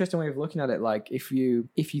certainly an interesting way of looking at it. Like if you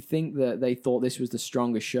think that they thought this was the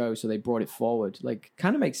strongest show, so they brought it forward, like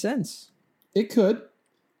kind of makes sense. It could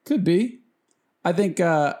be. I think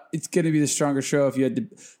it's going to be the stronger show if you had to.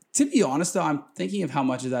 To be honest, though, I'm thinking of how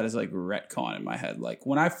much of that is like retcon in my head. Like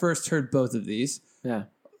when I first heard both of these,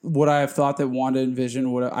 would I have thought that Wanda and Vision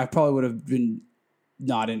I probably would have been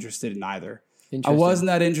not interested in either. I wasn't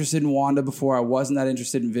that interested in Wanda before. I wasn't that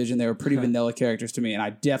interested in Vision. They were pretty vanilla characters to me, and I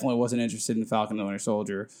definitely wasn't interested in Falcon and the Winter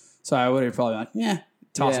Soldier. So I would have probably been like,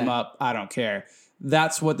 toss them up. I don't care.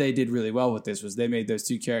 That's what they did really well with this, was they made those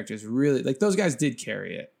two characters really, like, those guys did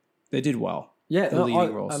carry it. They did well. Yeah, the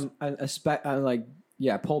leading roles.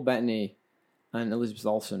 Paul Bettany and Elizabeth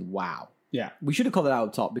Olsen. Wow. Yeah, we should have called it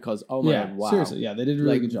out top, because oh my god, wow, seriously, yeah, they did a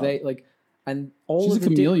really good job. She's a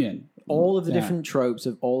chameleon. All of the different tropes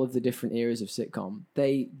of all of the different eras of sitcom,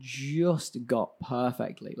 they just got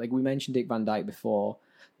perfectly. Like we mentioned Dick Van Dyke before,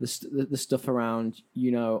 the stuff around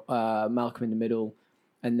Malcolm in the Middle,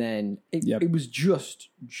 and then it was just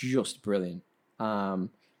brilliant.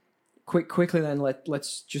 Quickly then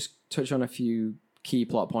let's just touch on a few key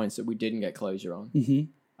plot points that we didn't get closure on.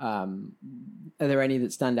 Are there any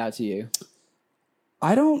that stand out to you?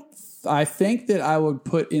 I think that I would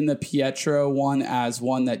put in the Pietro one as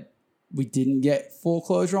one that we didn't get full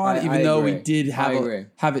closure on, even though we did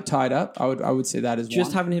have it tied up. I would say that as just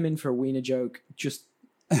one. Having him in for a wiener joke, just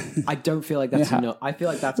I don't feel like that's enough. I feel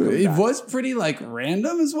like that's It back. was pretty like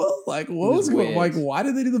random as well. Like what was going? weird. Like why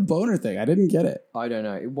did they do the boner thing? I didn't get it. I don't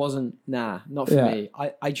know. It wasn't, not for me.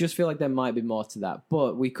 I just feel like there might be more to that.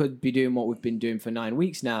 But we could be doing what we've been doing for 9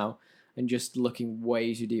 weeks now and just looking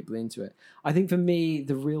way too deeply into it. I think for me,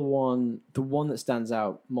 the real one, the one that stands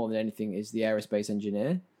out more than anything is the aerospace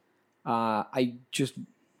engineer.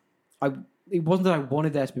 It wasn't that I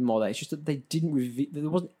wanted there to be more there. It's just that they didn't reveal. There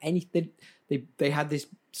wasn't anything. They had this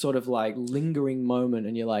sort of like lingering moment,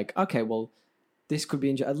 and you're like, okay, well, this could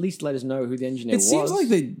be. At least let us know who the engineer was. It seems like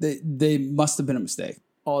they must have been a mistake.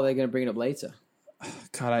 Or they're going to bring it up later.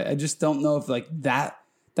 God, I just don't know if like that.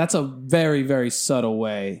 That's a very, very subtle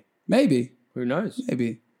way. Maybe. Who knows?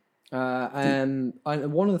 Maybe. And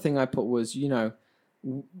one other thing I put was,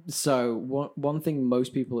 so one thing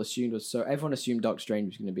most people assumed was, so everyone assumed Doctor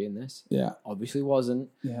Strange was going to be in this. Yeah. Obviously wasn't.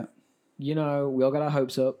 Yeah. We all got our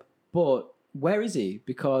hopes up. But where is he?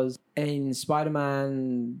 Because in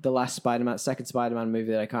Spider-Man, the last Spider-Man, second Spider-Man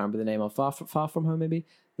movie that I can't remember the name of, Far From Home maybe,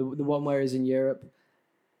 the one where he's in Europe,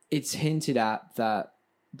 it's hinted at that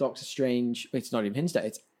Doctor Strange, it's not even hinted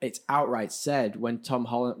at, it's outright said when Tom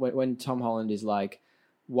Holland is like,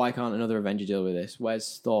 why can't another Avenger deal with this?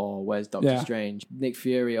 Where's Thor? Where's Doctor Strange? Nick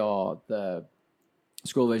Fury or the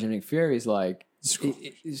Skrull version of Nick Fury is like,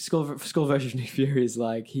 Skrull version of Nick Fury is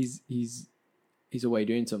like, he's away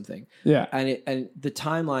doing something. Yeah. And the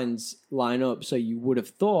timelines line up, so you would have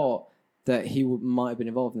thought that he might have been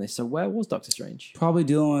involved in this. So where was Doctor Strange? Probably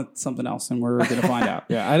dealing with something else, and we're going to find out.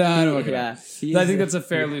 Yeah, I don't know. Yeah, I think that's a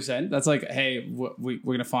fair loose end. That's like, hey, we're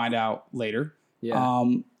going to find out later. Yeah.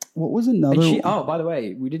 What was another? By the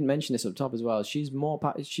way, we didn't mention this up top as well. She's more.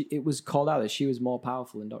 It was called out that she was more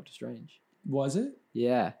powerful than Doctor Strange. Was it?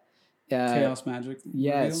 Yeah. Chaos magic.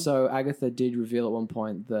 Yeah. Reveal? So Agatha did reveal at one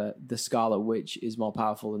point that the Scarlet Witch is more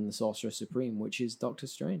powerful than the Sorcerer Supreme, which is Doctor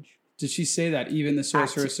Strange. Did she say that even the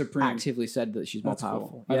Sorcerer Supreme actively said that she's more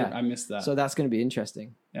powerful? Cool. Yeah, I missed that. So that's going to be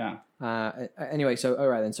interesting. Yeah. Anyway, so all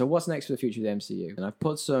right then. So what's next for the future of the MCU? And I've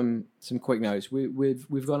put some quick notes.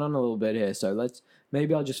 We've gone on a little bit here, so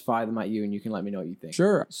maybe I'll just fire them at you, and you can let me know what you think.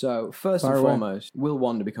 Sure. So first and foremost, will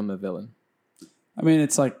Wanda become a villain? I mean,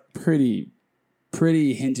 it's like pretty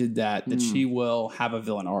hinted that she will have a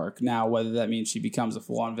villain arc. Now, whether that means she becomes a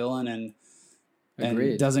full-on villain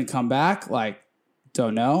and doesn't come back, like,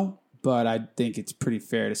 don't know. But I think it's pretty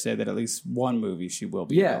fair to say that at least one movie she will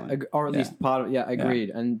be. Yeah, or at least part of. Yeah, agreed.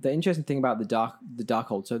 Yeah. And the interesting thing about the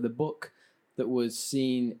Darkhold, so the book that was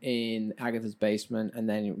seen in Agatha's basement, and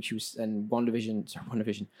then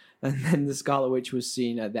WandaVision, and then the Scarlet Witch was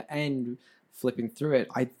seen at the end, flipping through it.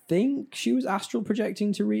 I think she was astral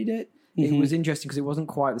projecting to read it. Mm-hmm. It was interesting because it wasn't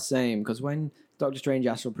quite the same. Because when Doctor Strange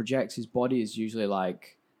astral projects, his body is usually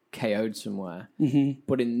like KO'd somewhere. Mm-hmm.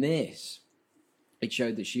 But in this, it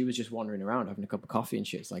showed that she was just wandering around having a cup of coffee and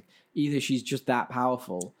shit. It's like either she's just that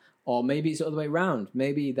powerful, or maybe it's the other way around.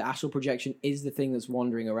 Maybe the astral projection is the thing that's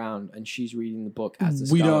wandering around and she's reading the book as the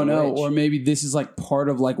Scarlet We don't know. Witch. Or maybe this is like part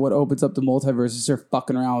of like what opens up the multiverse is her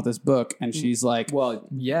fucking around with this book and she's like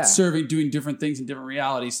doing different things in different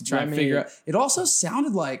realities to try and figure out. It also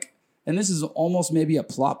sounded like, and this is almost maybe a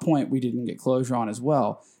plot point we didn't get closure on as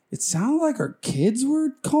well, it sounded like her kids were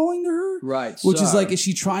calling to her. Right. Which is like, is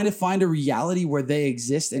she trying to find a reality where they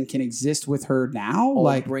exist and can exist with her now? Or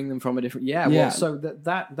like bring them from a different... Yeah. Well, so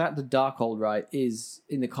that the Darkhold, right, is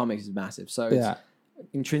in the comics is massive. So it's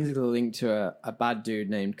intrinsically linked to a bad dude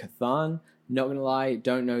named Cathan. Not going to lie,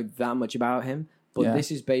 don't know that much about him. But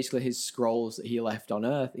this is basically his scrolls that he left on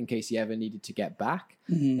Earth in case he ever needed to get back.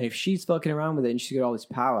 Mm-hmm. And if she's fucking around with it and she's got all this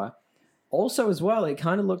power... Also, as well, it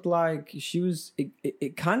kind of looked like she was...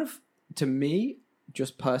 It kind of, to me,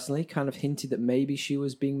 just personally, kind of hinted that maybe she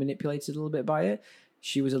was being manipulated a little bit by it.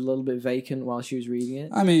 She was a little bit vacant while she was reading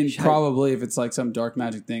it. I mean, probably if it's like some dark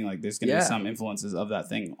magic thing, like there's going to be some influences of that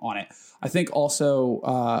thing on it. I think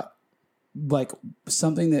also, like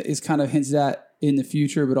something that is kind of hinted at in the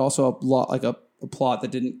future, but also a plot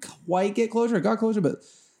that didn't quite get closure. It got closure, but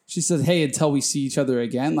she says, "Hey, until we see each other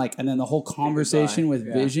again." Like, and then the whole conversation with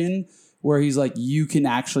Vision. Where he's like, you can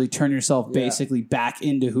actually turn yourself basically back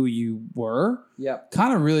into who you were. Yep.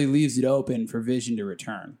 Kind of really leaves it open for Vision to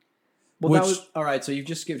return. Well, that was... All right, so you've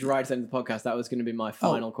just skipped right to the end of the podcast. That was going to be my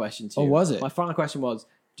final question to you. Oh, was it? My final question was,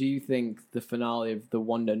 do you think the finale of the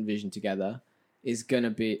Wanda and Vision together is going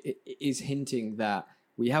to be... is hinting that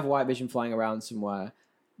we have White Vision flying around somewhere,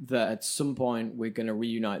 that at some point we're going to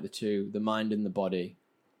reunite the two, the mind and the body,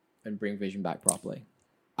 and bring Vision back properly?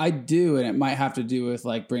 I do, and it might have to do with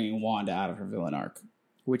like bringing Wanda out of her villain arc,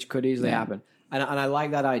 which could easily happen. And I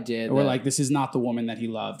like that idea. Or like this is not the woman that he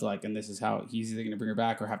loved, like, and this is how he's either going to bring her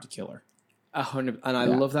back or have to kill her. 100, and I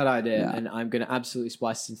Yeah. love that idea, Yeah. and I'm going to absolutely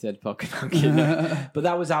splice it into the end podcast. But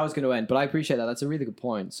that was how I was going to end. But I appreciate that. That's a really good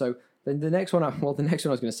point. So then the next one, the next one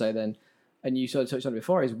I was going to say then, and you sort of touched on it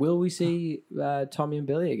before, is will we see Tommy and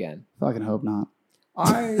Billy again? Fucking hope not.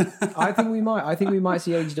 I think we might. I think we might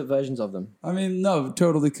see aged up versions of them. I mean, no,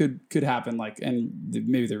 totally could happen. Like, and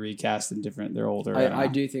maybe they're recast and different. They're older. I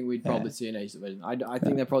do think we'd probably see an aged up version. I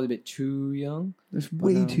think they're probably a bit too young. They're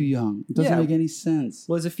way too young. It doesn't Yeah. make any sense.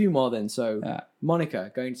 Well, there's a few more then. So Yeah.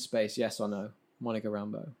 Monica going to space, yes or no? Monica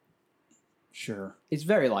Rambeau. Sure. It's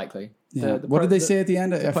very likely. Yeah. What did they say at the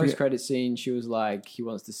end? The I forget. post-credit scene, she was like, he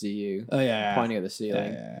wants to see you, Oh yeah. pointing at the Yeah,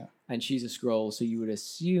 ceiling. yeah. And she's a Skrull, so you would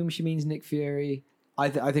assume she means Nick Fury. I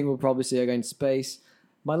think we'll probably see her going to space.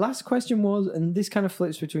 My last question was, and this kind of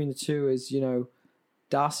flips between the two, is,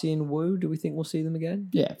 Darcy and Wu, do we think we'll see them again?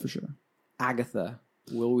 Yeah, for sure. Agatha.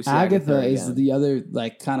 Will we see Agatha is again? the other,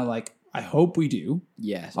 like, kind of like, I hope we do.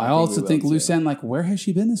 Yes. I think also we think will loose too. end, like, where has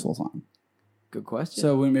she been this whole time? Good question.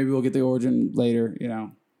 So maybe we'll get the origin later,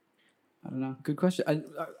 I don't know. Good question. I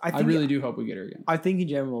I think really do hope we get her again. I think in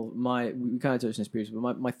general, we kind of touched on this previously,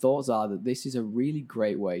 but my thoughts are that this is a really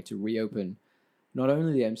great way to reopen not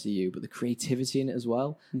only the MCU, but the creativity in it as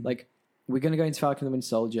well. Mm-hmm. Like, we're going to go into Falcon and the Winter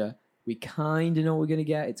Soldier. We kind of know what we're going to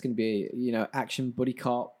get. It's going to be, action buddy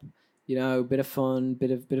cop, bit of fun,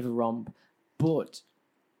 bit of a romp. But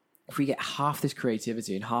if we get half this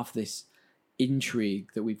creativity and half this intrigue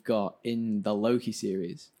that we've got in the Loki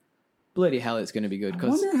series, bloody hell, it's going to be good. I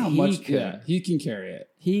Because wonder how much he can carry it.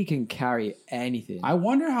 he can carry anything. I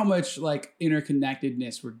wonder how much like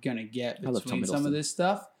interconnectedness we're gonna get I love Tom between some of Hiddleston. this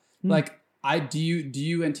stuff. Like, do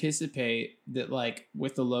you anticipate that, like,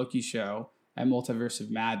 with the Loki show and Multiverse of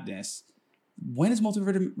Madness, when is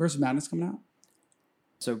Multiverse of Madness coming out?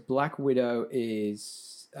 So Black Widow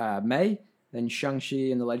is May, then Shang-Chi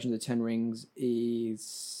and the Legend of the Ten Rings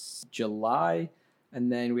is July,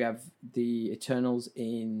 and then we have the Eternals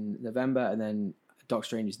in November, and then Doctor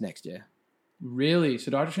Strange is next year. Really?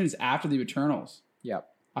 So Doctor Strange is after the Eternals. Yep.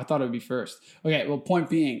 I thought it would be first. Okay, well, point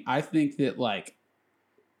being, I think that, like,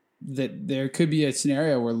 that there could be a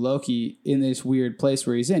scenario where Loki, in this weird place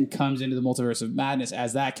where he's in, comes into the Multiverse of Madness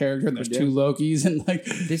as that character, and there's Could two do. Lokis, and like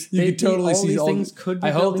This, you could totally all see these all things could be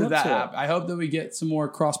I hope building that up to it. happens. I hope that we get some more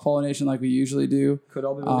cross pollination like we usually do. Could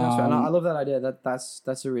all be building up to it. And I Um, love that idea.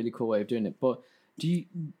 That's a really cool way of doing it. But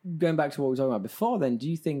going back to what we were talking about before, then, do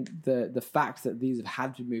you think the fact that these have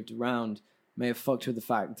had to be moved around may have fucked with the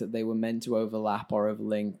fact that they were meant to overlap or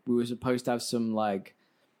overlink? We were supposed to have some, like,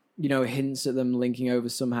 hints at them linking over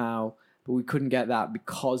somehow, but we couldn't get that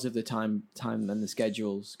because of the time and the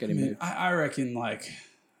schedules getting moved. I reckon, like,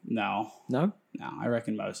 no, No? I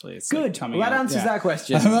reckon mostly it's Good. like, coming Well, that out. answers Yeah. that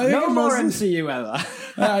question. I think No more mostly- MCU ever.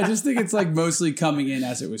 I just think it's like mostly coming in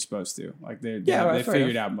as it was supposed to. Like they Right, fair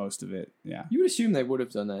figured enough. out most of it. Yeah. You would assume they would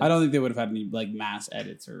have done that. I don't think they would have had any like mass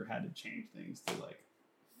edits or had to change things to like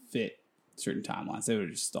fit certain timelines. They would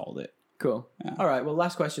have just stalled it. Cool. Yeah. All right. Well,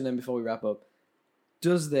 last question then before we wrap up.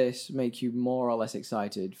 Does this make you more or less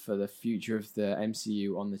excited for the future of the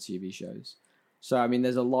MCU on the TV shows? So, I mean,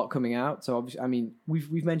 there's a lot coming out. So, obviously, I mean,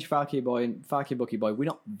 we've mentioned Falcon Boy and Falcon Bucky Boy. We're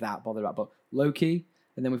not that bothered about, but Loki,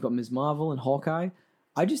 and then we've got Ms. Marvel and Hawkeye.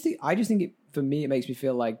 I just think for me, it makes me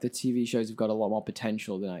feel like the TV shows have got a lot more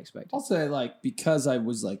potential than I expected. I'll say like because I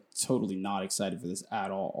was like totally not excited for this at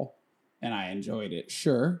all, and I enjoyed it.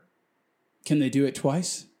 Sure, can they do it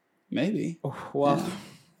twice? Maybe. Well, Yeah.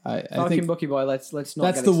 I Falcon think Bucky Boy. Let's not.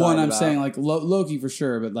 that's get the one excited I'm about. saying. Like Loki for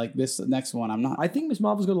sure, but like this next one, I'm not. I think Ms.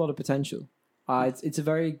 Marvel's got a lot of potential. It's a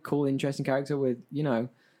very cool, interesting character with,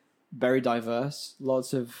 very diverse.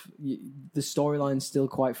 Lots of the storyline's still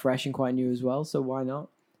quite fresh and quite new as well. So why not?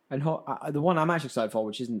 And the one I'm actually excited for,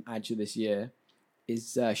 which isn't actually this year,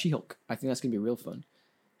 is She-Hulk. I think that's gonna be real fun.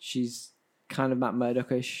 She's kind of Matt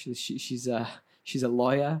Murdock-ish. She's a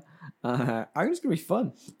lawyer. I think it's gonna be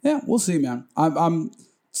fun. Yeah, we'll see, man. I'm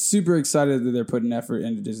super excited that they're putting effort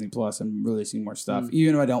into Disney Plus and releasing more stuff.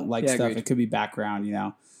 Even if I don't like Yeah, stuff, agreed. it could be background.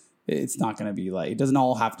 It's not going to be like it doesn't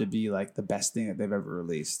all have to be like the best thing that they've ever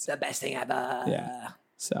released. The best thing ever. Yeah.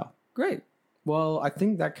 So Great. Well, I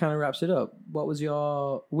think that kind of wraps it up.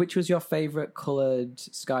 Which was your favorite colored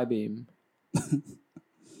Skybeam?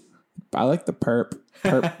 I like the perp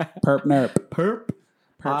nerp. Perp.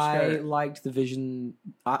 I skirt. liked the Vision.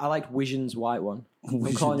 I liked Vision's white one.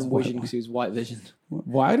 I'm calling Vision's him white Vision one. because he was White Vision.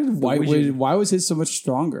 Why did White Vision. Vision? Why was his so much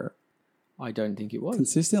stronger? I don't think it was.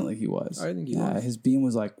 Consistently, he was. I don't think he yeah, was. his beam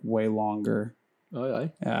was like way longer. Oh, yeah.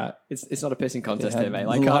 Yeah, It's not a pissing it contest had here, mate. a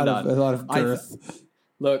Like, lot calm of, a down. lot of I th- girth.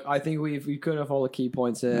 Look, I think we've cut off all the key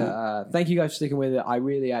points here. Thank you guys for sticking with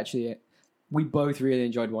it. We both really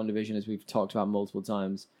enjoyed WandaVision, as we've talked about multiple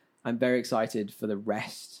times. I'm very excited for the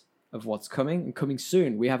rest of what's coming and coming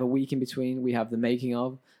soon. We have a week in between. We have the making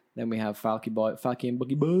of. Then we have Falky and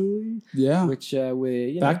Buggy Boy. Yeah. Which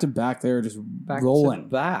we're back to back. They're just back rolling. to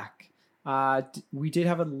back. We did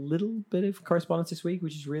have a little bit of correspondence this week,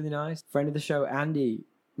 which is really nice. Friend of the show, Andy,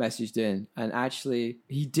 messaged in, and actually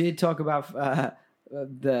he did talk about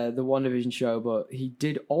the WandaVision show, but he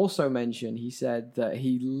did also mention, he said that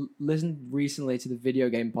he listened recently to the video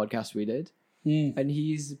game podcast we did, and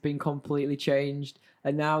he's been completely changed,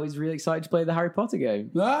 and now he's really excited to play the Harry Potter game,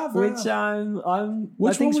 which Which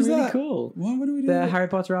I think is really cool. What do we do? The Harry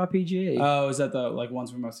Potter RPG. Oh, is that the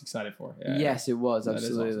ones we're most excited for? Yeah, yes, it was, That is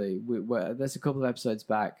absolutely. There's a couple of episodes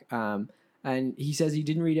back. And he says he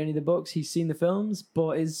didn't read any of the books. He's seen the films,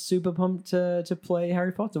 but is super pumped to play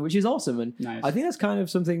Harry Potter, which is awesome. And Nice. I think that's kind of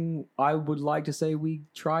something I would like to say we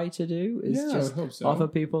try to do, is I just would hope so. offer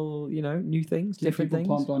people, new things, Keep different people things.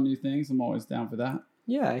 pumped on new things. I'm always down for that.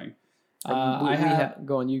 Yeah.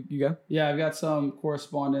 Go on, you go. Yeah, I've got some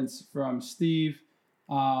correspondence from Steve.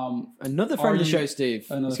 Another friend of the show, Steve. It's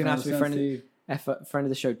going to have to be friend of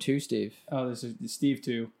the show 2, Steve. Oh, this is Steve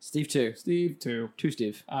 2. Steve 2. Steve 2. 2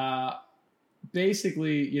 Steve.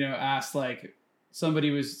 Basically, asked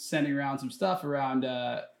somebody was sending around some stuff around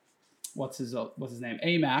what's his name,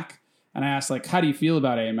 AMAC, and I asked how do you feel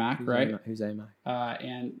about AMAC, right? Who's AMAC?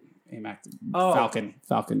 And AMAC, Oh. Falcon.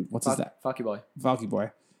 What's his name? Falky Boy. Falky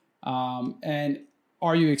Boy. And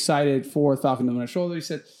are you excited for Falcon the Winter Soldier? He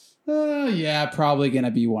said, yeah, probably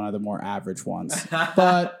gonna be one of the more average ones,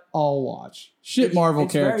 but I'll watch. Marvel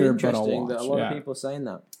It's character, very but I'll interesting watch. that a lot of people are saying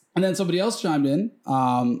that. And then somebody else chimed in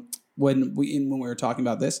when we were talking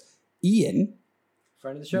about this. Ian,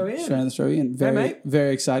 Friend of the show, Ian. friend of the show, Ian,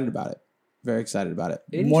 very excited about it. Very excited about it.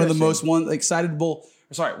 One of the most one of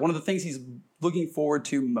the things he's looking forward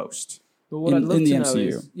to most. But what I'd love in the to know MCU.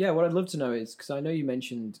 is, what I'd love to know is, because I know you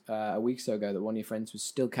mentioned a week or so ago that one of your friends was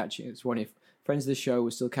still catching. It's one of your friends of the show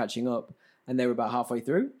was still catching up, and they were about halfway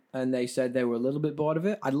through, and they said they were a little bit bored of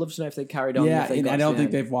it. I'd love to know if they carried on. Yeah, if they and got I to don't the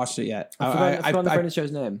think end. they've watched it yet. I forgot the friend of the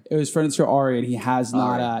show's name. It was friend of the show Ari, and he has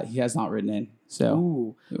not written in. So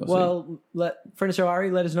Ooh. Let friend of the show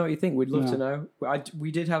Ari, let us know what you think. We'd love to know.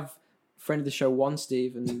 We did have friend of the show 1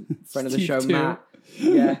 Steve and friend of the Steve show 2. Matt.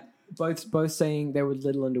 Yeah. Both saying they were a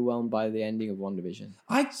little underwhelmed by the ending of WandaVision.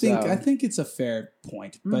 I think it's a fair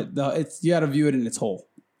point, but you got to view it in its whole.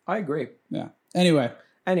 I agree. Yeah. Anyway,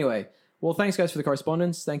 well, thanks guys for the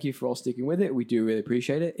correspondence. Thank you for all sticking with it. We do really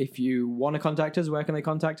appreciate it. If you want to contact us, where can they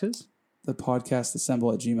contact us? the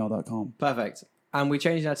podcastassemble@gmail.com. Perfect. And we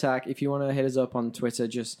changed our tag. If you want to hit us up on Twitter,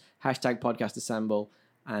 just #podcastassemble,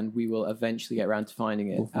 and we will eventually get around to finding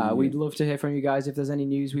it. We'd love to hear from you guys if there's any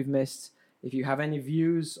news we've missed. If you have any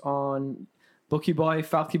views on Bucky Boy,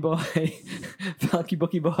 Falky Boy, Falky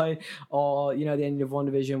Bucky Boy, or the ending of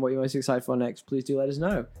WandaVision, what you're most excited for next, please do let us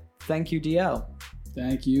know. Thank you, DL.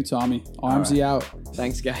 Thank you, Tommy. Armsy out.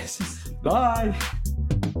 Thanks, guys. Bye.